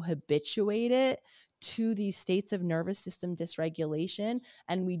are so habituated to these states of nervous system dysregulation.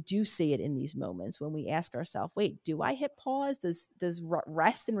 And we do see it in these moments when we ask ourselves, wait, do I hit pause? Does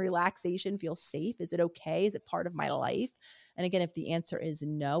rest and relaxation feel safe? Is it okay? Is it part of my life? And again, if the answer is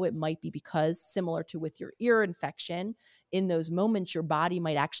no, it might be because, similar to with your ear infection, in those moments, your body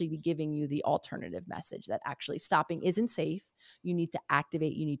might actually be giving you the alternative message that actually stopping isn't safe. You need to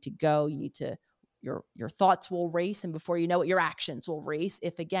activate, you need to go, you need to, your thoughts will race. And before you know it, your actions will race.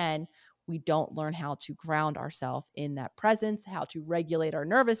 If again, we don't learn how to ground ourselves in that presence, how to regulate our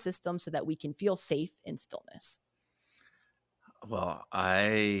nervous system so that we can feel safe in stillness. Well,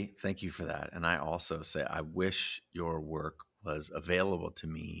 I thank you for that. And I also say, I wish your work was available to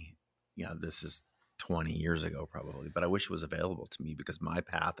me. This is 20 years ago probably, but I wish it was available to me, because my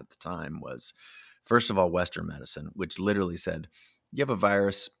path at the time was, first of all, Western medicine, which literally said, you have a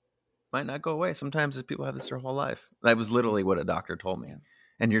virus, might not go away. Sometimes people have this their whole life. That was literally what a doctor told me. Yeah.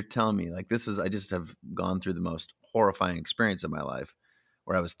 And you're telling me, like, I just have gone through the most horrifying experience of my life,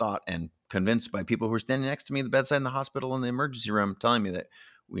 where I was thought and convinced by people who were standing next to me at the bedside in the hospital in the emergency room, telling me that,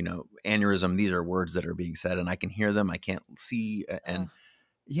 aneurysm, these are words that are being said and I can hear them. I can't see. And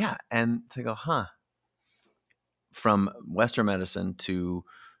yeah. And to go, from Western medicine to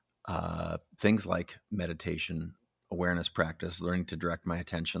things like meditation, awareness practice, learning to direct my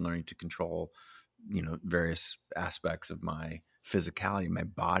attention, learning to control, various aspects of my physicality, my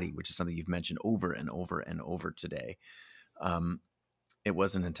body, which is something you've mentioned over and over and over today. It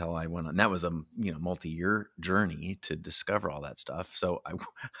wasn't until I went on, that was a multi-year journey to discover all that stuff. So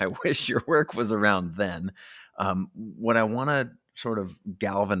I wish your work was around then. What I want to sort of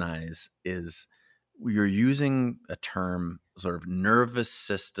galvanize is you're using a term, sort of nervous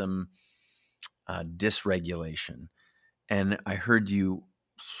system dysregulation. And I heard you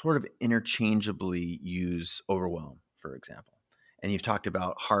sort of interchangeably use overwhelm, for example. And you've talked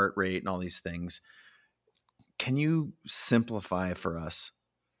about heart rate and all these things. Can you simplify for us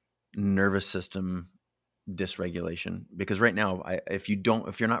nervous system dysregulation? Because right now, if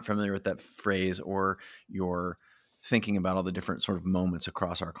you're not familiar with that phrase, or you're thinking about all the different sort of moments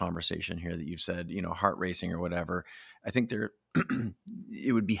across our conversation here that you've said, heart racing or whatever, I think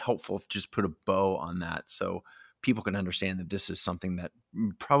it would be helpful if just put a bow on that, so people can understand that this is something that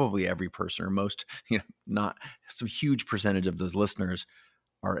probably every person, or most, not some huge percentage of those listeners,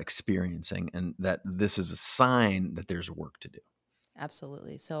 are experiencing, and that this is a sign that there's work to do.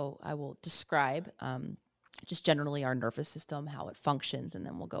 Absolutely. So I will describe just generally our nervous system, how it functions, and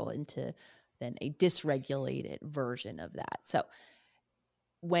then we'll go into then a dysregulated version of that. So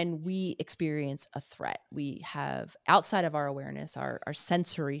when we experience a threat, we have outside of our awareness, our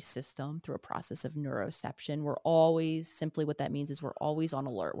sensory system through a process of neuroception. We're always, simply what that means is we're always on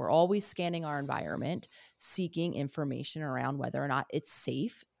alert. We're always scanning our environment, seeking information around whether or not it's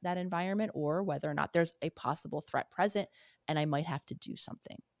safe, that environment, or whether or not there's a possible threat present and I might have to do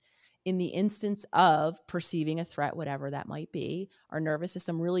something. In the instance of perceiving a threat, whatever that might be, our nervous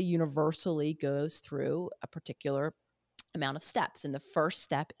system really universally goes through a particular amount of steps. And the first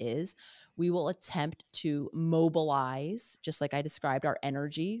step is we will attempt to mobilize, just like I described, our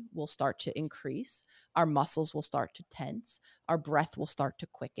energy will start to increase, our muscles will start to tense, our breath will start to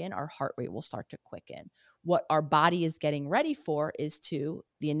quicken, our heart rate will start to quicken. What our body is getting ready for is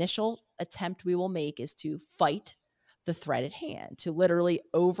the initial attempt we will make is to fight the threat at hand, to literally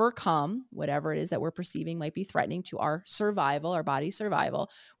overcome whatever it is that we're perceiving might be threatening to our survival, our body's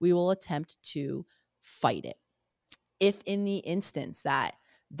survival. We will attempt to fight it. If in the instance that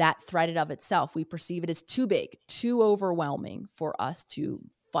threat of itself, we perceive it as too big, too overwhelming for us to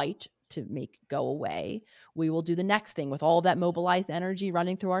fight, to make go away, we will do the next thing. With all that mobilized energy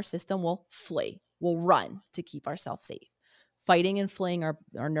running through our system, we'll flee, we'll run to keep ourselves safe. Fighting and fleeing our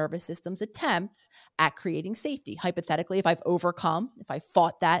nervous system's attempt at creating safety. Hypothetically, if I've overcome, if I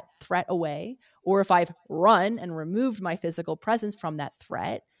fought that threat away, or if I've run and removed my physical presence from that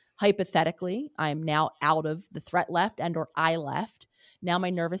threat, hypothetically, I'm now out of the threat left and or I left. Now my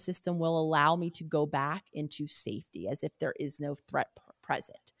nervous system will allow me to go back into safety as if there is no threat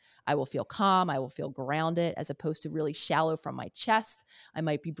present. I will feel calm. I will feel grounded, as opposed to really shallow from my chest. I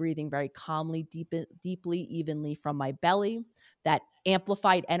might be breathing very calmly, deeply, evenly from my belly. That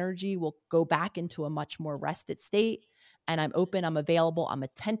amplified energy will go back into a much more rested state. And I'm open, I'm available, I'm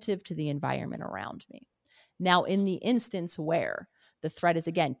attentive to the environment around me. Now, in the instance where the threat is,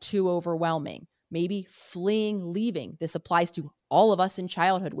 again, too overwhelming, maybe fleeing, leaving. This applies to all of us in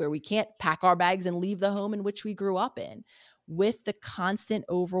childhood, where we can't pack our bags and leave the home in which we grew up in. With the constant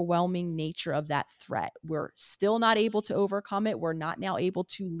overwhelming nature of that threat, we're still not able to overcome it. We're not now able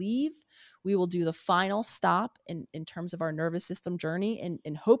to leave. We will do the final stop in terms of our nervous system journey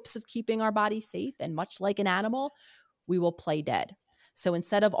in hopes of keeping our body safe. And much like an animal, we will play dead. So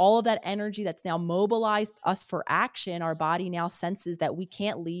instead of all of that energy that's now mobilized us for action, our body now senses that we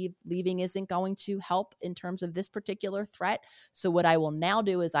can't leave. Leaving isn't going to help in terms of this particular threat. So what I will now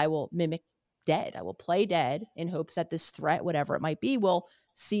do is I will mimic dead. I will play dead in hopes that this threat, whatever it might be, will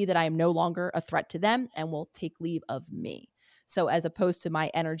see that I am no longer a threat to them and will take leave of me. So as opposed to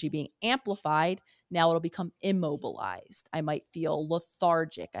my energy being amplified, now it'll become immobilized. I might feel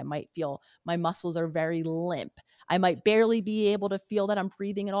lethargic. I might feel my muscles are very limp. I might barely be able to feel that I'm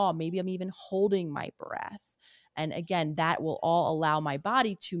breathing at all. Maybe I'm even holding my breath. And again, that will all allow my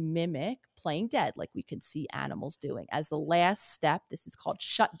body to mimic playing dead, like we can see animals doing. As the last step, this is called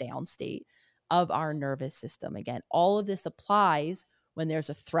shutdown state of our nervous system. Again, all of this applies when there's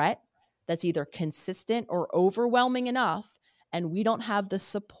a threat that's either consistent or overwhelming enough, and we don't have the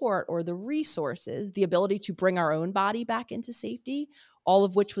support or the resources, the ability to bring our own body back into safety, all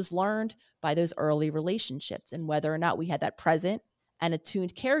of which was learned by those early relationships. And whether or not we had that present and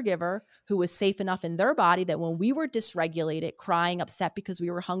attuned caregiver who was safe enough in their body that when we were dysregulated, crying, upset because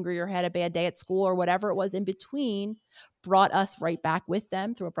we were hungry or had a bad day at school or whatever it was in between, brought us right back with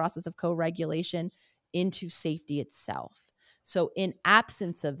them through a process of co-regulation into safety itself. So in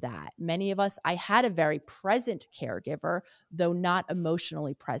absence of that, many of us, I had a very present caregiver, though not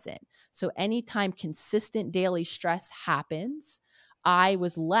emotionally present. So anytime consistent daily stress happens, I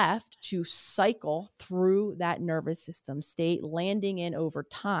was left to cycle through that nervous system state, landing in over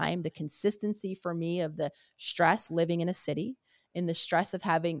time the consistency for me of the stress living in a city, in the stress of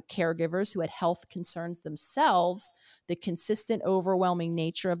having caregivers who had health concerns themselves, the consistent, overwhelming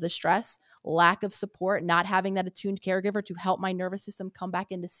nature of the stress, lack of support, not having that attuned caregiver to help my nervous system come back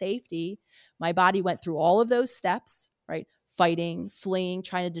into safety. My body went through all of those steps, right? Fighting, fleeing,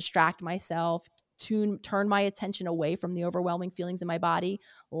 trying to distract myself, turn my attention away from the overwhelming feelings in my body,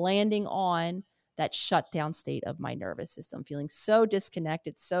 landing on that shutdown state of my nervous system, feeling so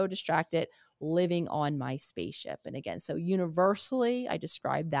disconnected, so distracted, living on my spaceship. And again, so universally, I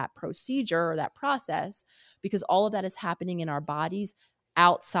describe that procedure or that process because all of that is happening in our bodies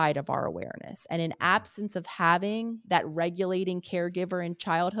outside of our awareness. And in absence of having that regulating caregiver in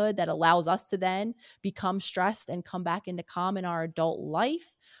childhood that allows us to then become stressed and come back into calm in our adult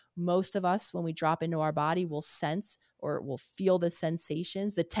life, most of us, when we drop into our body, will sense or will feel the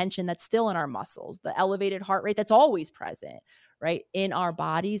sensations, the tension that's still in our muscles, the elevated heart rate that's always present, right, in our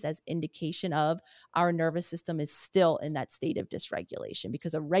bodies as indication of our nervous system is still in that state of dysregulation,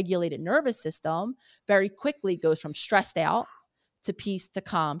 because a regulated nervous system very quickly goes from stressed out to peace, to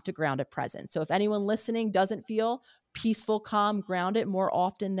calm, to grounded presence. So if anyone listening doesn't feel peaceful, calm, grounded more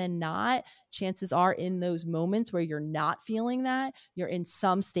often than not, chances are in those moments where you're not feeling that, you're in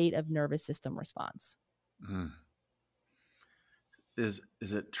some state of nervous system response. Mm. Is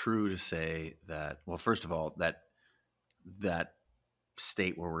it true to say that, well, first of all, that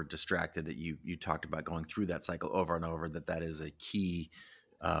state where we're distracted that you talked about, going through that cycle over and over, that is a key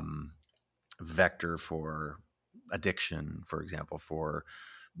vector for addiction, for example, for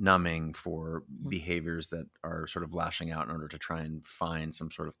numbing, for behaviors that are sort of lashing out in order to try and find some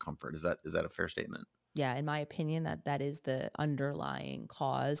sort of comfort? Is that a fair statement? Yeah, in my opinion, that is the underlying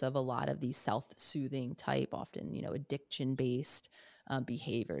cause of a lot of these self-soothing type, often, addiction-based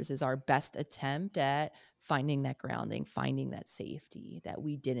behaviors, is our best attempt at finding that grounding, finding that safety that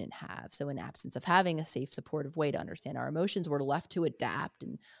we didn't have. So in absence of having a safe, supportive way to understand our emotions, we're left to adapt.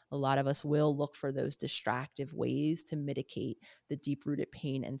 And a lot of us will look for those distractive ways to mitigate the deep-rooted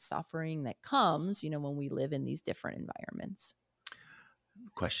pain and suffering that comes, when we live in these different environments.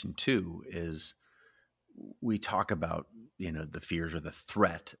 Question 2 is, we talk about, the fears or the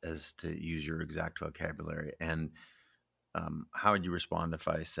threat, as to use your exact vocabulary. And how would you respond if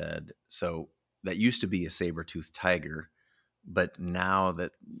I said, so that used to be a saber-toothed tiger, but now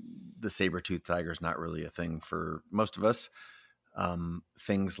that the saber-toothed tiger is not really a thing for most of us,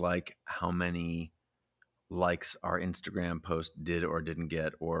 things like how many likes our Instagram post did or didn't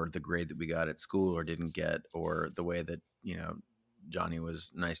get, or the grade that we got at school or didn't get, or the way that, Johnny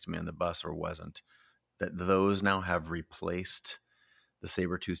was nice to me on the bus or wasn't, that those now have replaced the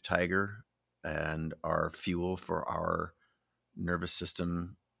saber-toothed tiger and are fuel for our nervous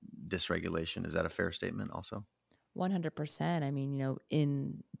system dysregulation. Is that a fair statement also? 100%. I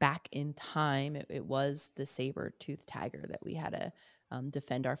mean, back in time, it was the saber-toothed tiger that we had to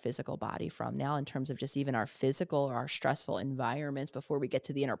defend our physical body from. Now, in terms of just even our physical or our stressful environments, before we get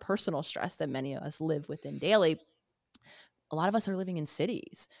to the interpersonal stress that many of us live within daily, a lot of us are living in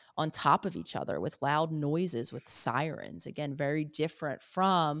cities on top of each other with loud noises, with sirens. Again, very different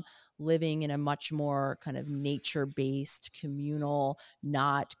from living in a much more kind of nature-based, communal,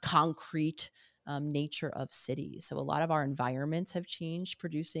 not concrete nature of cities. So a lot of our environments have changed,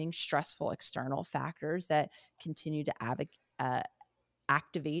 producing stressful external factors that continue to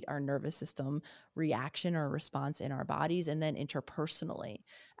activate our nervous system reaction or response in our bodies. And then interpersonally,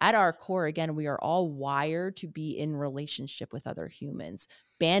 at our core, again, we are all wired to be in relationship with other humans.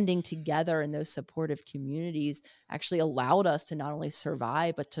 Banding together in those supportive communities actually allowed us to not only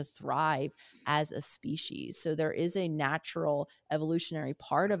survive, but to thrive as a species. So there is a natural evolutionary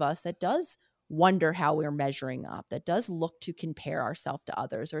part of us that does wonder how we're measuring up, that does look to compare ourselves to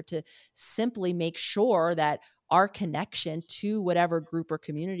others, or to simply make sure that our connection to whatever group or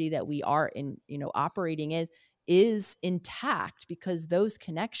community that we are in, operating is intact, because those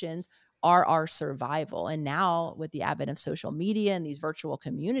connections are our survival. And now with the advent of social media and these virtual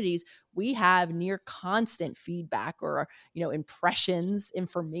communities, we have near constant feedback or, impressions,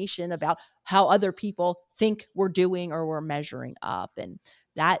 information about how other people think we're doing or we're measuring up. And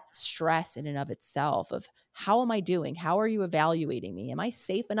that stress in and of itself of how am I doing? How are you evaluating me? Am I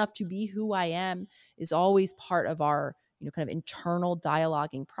safe enough to be who I am? Is always part of our kind of internal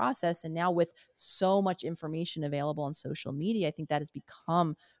dialoguing process. And now with so much information available on social media, I think that has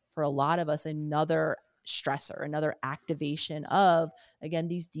become for a lot of us another stressor, another activation of, again,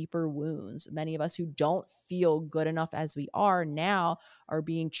 these deeper wounds. Many of us who don't feel good enough as we are now are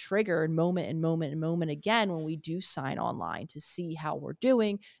being triggered moment and moment and moment again when we do sign online to see how we're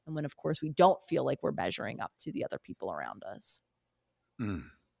doing. And when, of course, we don't feel like we're measuring up to the other people around us.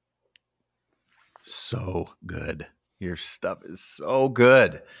 So good. Your stuff is so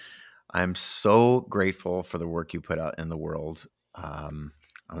good. I'm so grateful for the work you put out in the world. I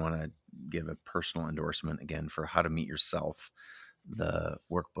want to give a personal endorsement again for How to Meet Yourself, the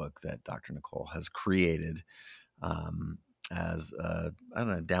workbook that Dr. Nicole has created as a, I don't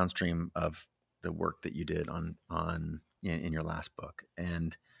know, downstream of the work that you did in your last book.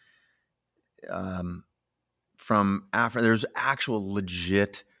 And from after, there's actual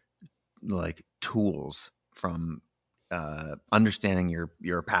legit like tools from understanding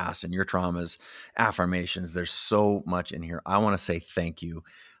your past and your traumas, affirmations. There's so much in here. I want to say thank you.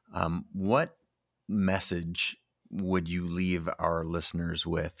 What message would you leave our listeners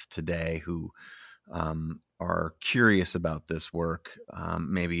with today who are curious about this work,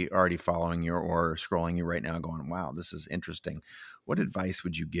 maybe already following you or scrolling you right now going, wow, this is interesting. What advice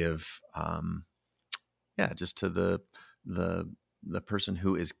would you give, just to the person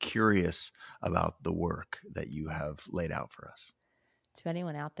who is curious about the work that you have laid out for us? To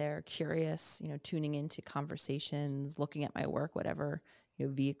anyone out there curious, tuning into conversations, looking at my work, whatever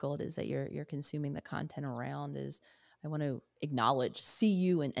vehicle it is that you're consuming the content around, is I want to acknowledge, see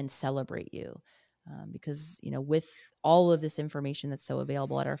you, and celebrate you. Because with all of this information that's so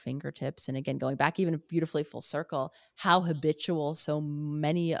available at our fingertips, and again, going back even beautifully full circle, how habitual so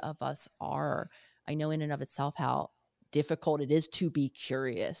many of us are. I know in and of itself how difficult it is to be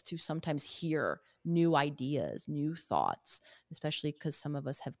curious, to sometimes hear new ideas, new thoughts, especially because some of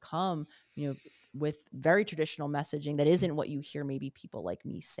us have come, with very traditional messaging that isn't what you hear maybe people like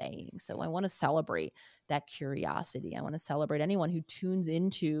me saying. So I want to celebrate that curiosity. I want to celebrate anyone who tunes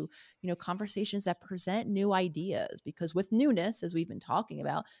into, conversations that present new ideas, because with newness, as we've been talking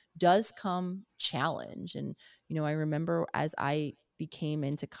about, does come challenge. And, I remember as I became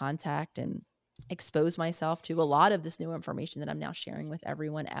into contact and expose myself to a lot of this new information that I'm now sharing with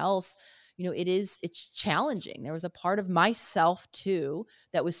everyone else, it's challenging. There was a part of myself too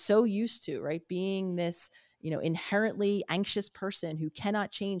that was so used to, right, being this, inherently anxious person who cannot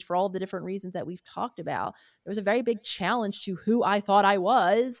change for all the different reasons that we've talked about. There was a very big challenge to who I thought I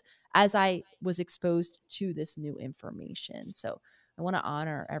was as I was exposed to this new information. So I want to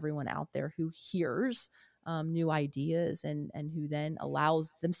honor everyone out there who hears new ideas and who then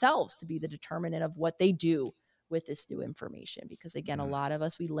allows themselves to be the determinant of what they do with this new information. Because again, a lot of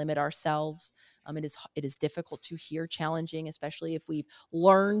us, we limit ourselves. It is difficult to hear, challenging, especially if we've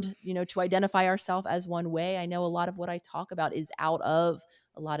learned, to identify ourselves as one way. I know a lot of what I talk about is out of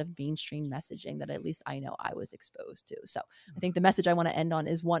a lot of mainstream messaging that at least I know I was exposed to. So I think the message I want to end on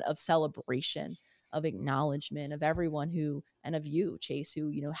is one of celebration, of acknowledgement of everyone who, and of you, Chase,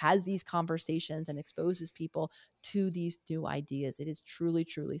 who, has these conversations and exposes people to these new ideas. It is truly,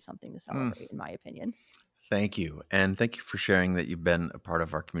 truly something to celebrate, in my opinion. Thank you. And thank you for sharing that you've been a part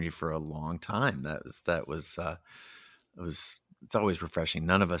of our community for a long time. It's always refreshing.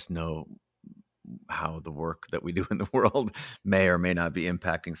 None of us know how the work that we do in the world may or may not be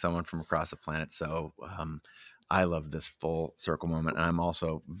impacting someone from across the planet. So I love this full circle moment. And I'm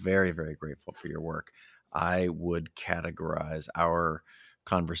also very, very grateful for your work. I would categorize our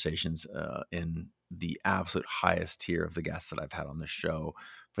conversations in the absolute highest tier of the guests that I've had on the show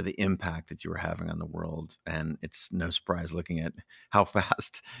for the impact that you are having on the world. And it's no surprise looking at how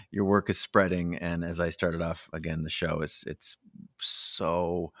fast your work is spreading. And as I started off again, the show, it's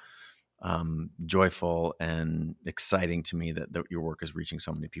so joyful and exciting to me that your work is reaching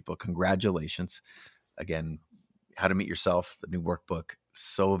so many people. Congratulations. Again, How to Meet Yourself, the new workbook,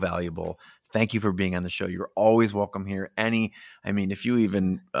 so valuable. Thank you for being on the show. You're always welcome here. If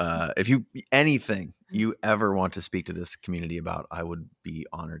anything you ever want to speak to this community about, I would be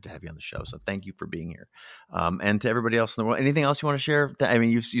honored to have you on the show. So thank you for being here. And to everybody else in the world, anything else you want to share?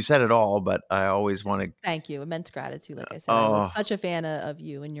 You said it all, but I always want to. Thank you. Immense gratitude. Like I said, I was such a fan of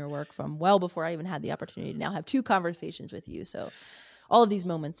you and your work from well before I even had the opportunity to now have 2 conversations with you. So all of these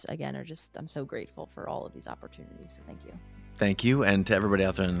moments, again, I'm so grateful for all of these opportunities. So thank you. Thank you. And to everybody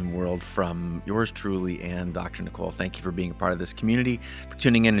out there in the world, from yours truly and Dr. Nicole, thank you for being a part of this community, for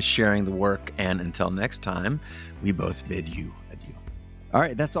tuning in and sharing the work. And until next time, we both bid you adieu. All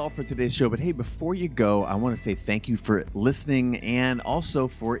right, that's all for today's show. But hey, before you go, I want to say thank you for listening and also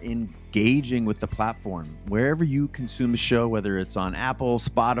for engaging with the platform. Wherever you consume the show, whether it's on Apple,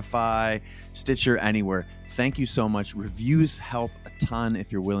 Spotify, Stitcher, anywhere, thank you so much. Reviews help a ton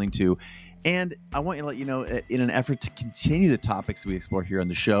if you're willing to. And I want to let you know, in an effort to continue the topics we explore here on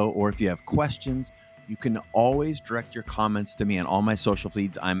the show, or if you have questions, you can always direct your comments to me on all my social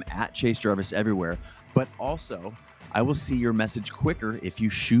feeds. I'm at Chase Jarvis everywhere. But also, I will see your message quicker if you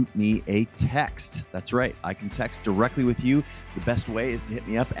shoot me a text. That's right. I can text directly with you. The best way is to hit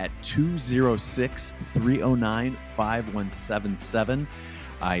me up at 206-309-5177.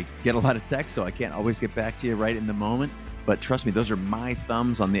 I get a lot of texts, so I can't always get back to you right in the moment. But trust me, those are my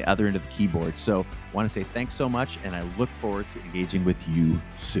thumbs on the other end of the keyboard. So I want to say thanks so much, and I look forward to engaging with you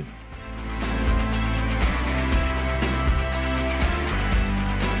soon.